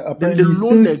saw that apparently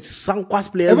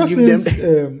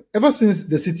ever since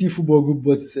the City Football Group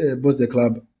bought the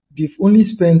club, they've only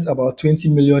spent about 20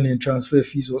 million in transfer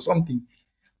fees or something.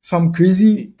 Some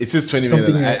crazy. It is 20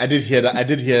 million. I did hear that. I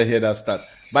did hear that stat,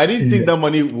 but I didn't think that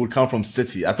money would come from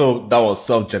City. I thought that was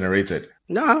self-generated.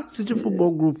 Nah, City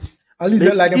Football Group. At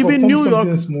least like even New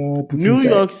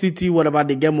York City, whatever,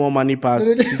 they get more money past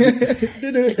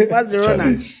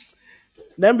Girona.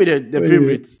 Then be the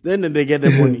favorites. Then they get the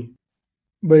money.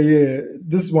 But yeah,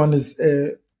 this one is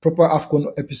a proper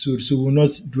AFCON episode, so we'll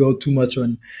not dwell too much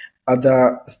on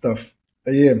other stuff.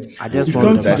 Yeah, I just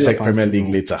want to dissect Premier League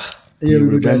later. Yeah, we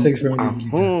will dissect Premier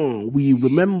League later. We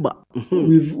remember.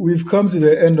 We've come to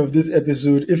the end of this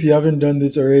episode. If you haven't done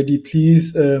this already,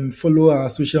 please follow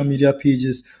our social media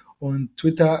pages on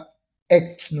Twitter,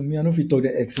 X. No, me, I don't know if you talk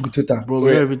the X, it'll be Twitter. Bro,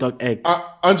 we don't even talk X.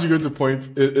 Aren't you going to point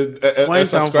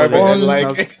subscribe and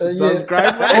like?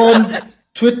 Subscribe.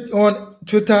 On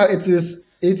Twitter, it is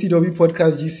ATW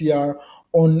Podcast GCR.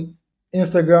 On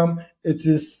Instagram, it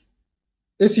is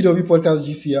ATW Podcast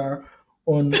GCR.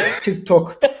 On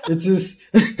TikTok, it is.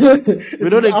 We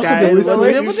don't take time.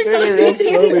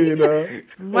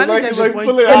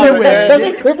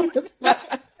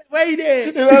 Where you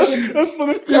there? The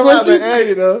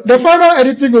final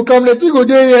editing will come. Let's go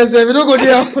there. Yes, we don't go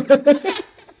there.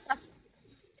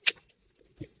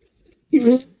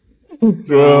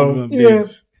 Yeah.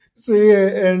 So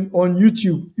yeah, and on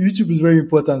YouTube is very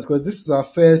important because this is our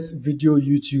first video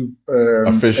YouTube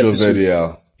official episode.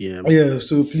 Video. Yeah.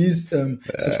 So please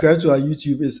subscribe to our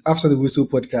YouTube. It's After the Whistle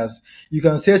Podcast. You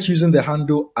can search using the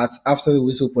handle at After the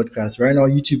Whistle Podcast. Right now,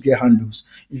 YouTube get handles.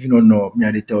 If you don't know, me,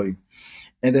 I tell you.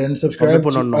 And then subscribe to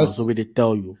us. So they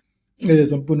tell you. Yeah,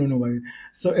 some people don't know why.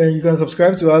 So you can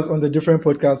subscribe to us on the different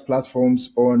podcast platforms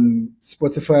on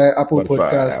Spotify, Apple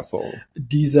Podcasts,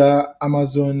 Deezer,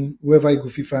 Amazon, wherever you go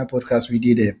find podcasts, we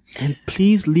did it. And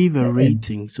please leave a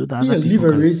rating so that other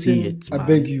people can see it. Man. I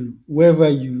beg you, wherever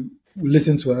you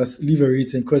listen to us, leave a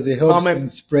rating because it helps in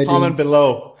spreading. Comment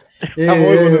below. Yeah, I'm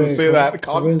always going to say that.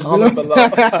 Comment below.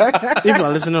 If you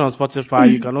are listening on Spotify,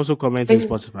 you can also comment in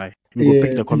Spotify. We will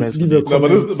pick the comments. But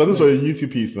this is for a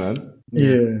YouTube piece, man.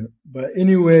 Yeah. But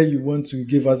anywhere you want to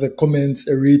give us a comment,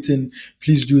 a rating,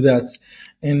 please do that.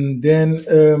 And then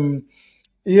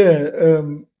Yeah.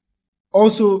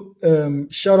 Also,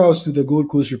 shout outs to the Gold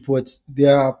Coast Report,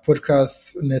 their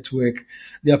podcast network.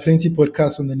 There are plenty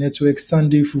podcasts on the network.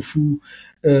 Sunday Fufu,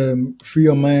 Free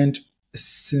Your Mind,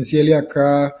 Sincerely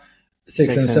Accra,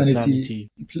 Sex and Sanity.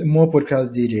 More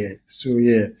podcasts there. So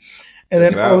yeah. And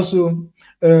Check then it out. also,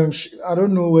 I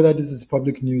don't know whether this is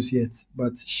public news yet,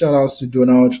 but shout outs to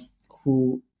Donald,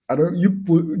 who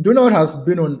Donald has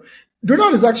been on.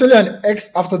 Donald is actually an ex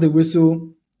After the Whistle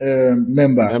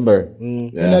member. Remember,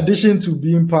 In addition to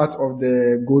being part of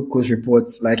the Gold Coast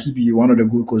Reports, like he be one of the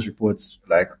Gold Coast Reports,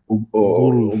 like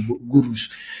gurus.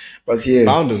 But yeah,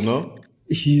 founders, no?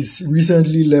 he's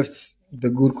recently left the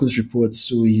Gold Coast Reports,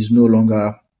 so he's no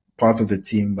longer part of the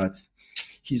team. But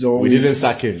he's always. We didn't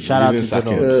sack him. Shout out to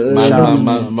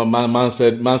Donald. Man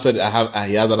said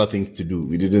he has other things to do.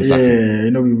 We didn't sack him. Yeah,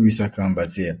 you know we sack him,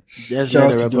 but yeah. Just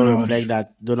let the record reflect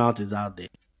that Donald is out there.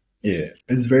 Yeah,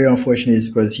 it's very unfortunate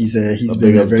because he's been a he's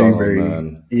been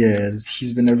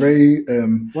a very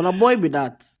when a boy be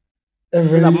that. A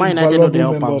very Man United don't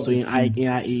help him, so you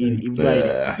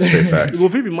will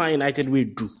be Man United we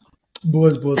do.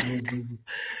 Boss.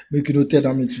 Make you not tell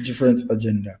them into different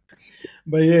agenda.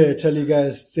 But yeah, Charlie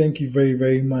guys, thank you very,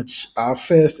 very much. Our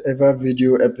first ever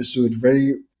video episode,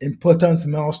 very important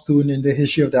milestone in the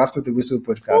history of the After the Whistle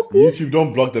podcast. YouTube,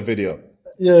 don't block the video.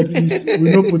 Yeah, please.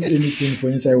 We don't put anything for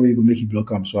inside where you go make it block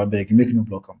them. So I beg you, make no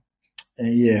block them.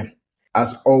 And yeah,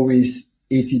 as always,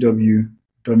 ATW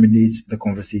dominates the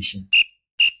conversation.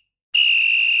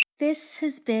 This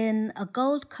has been a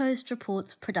Gold Coast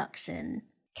Reports production.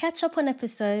 Catch up on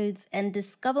episodes and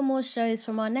discover more shows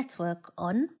from our network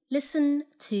on listen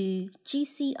to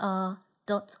gcr.com.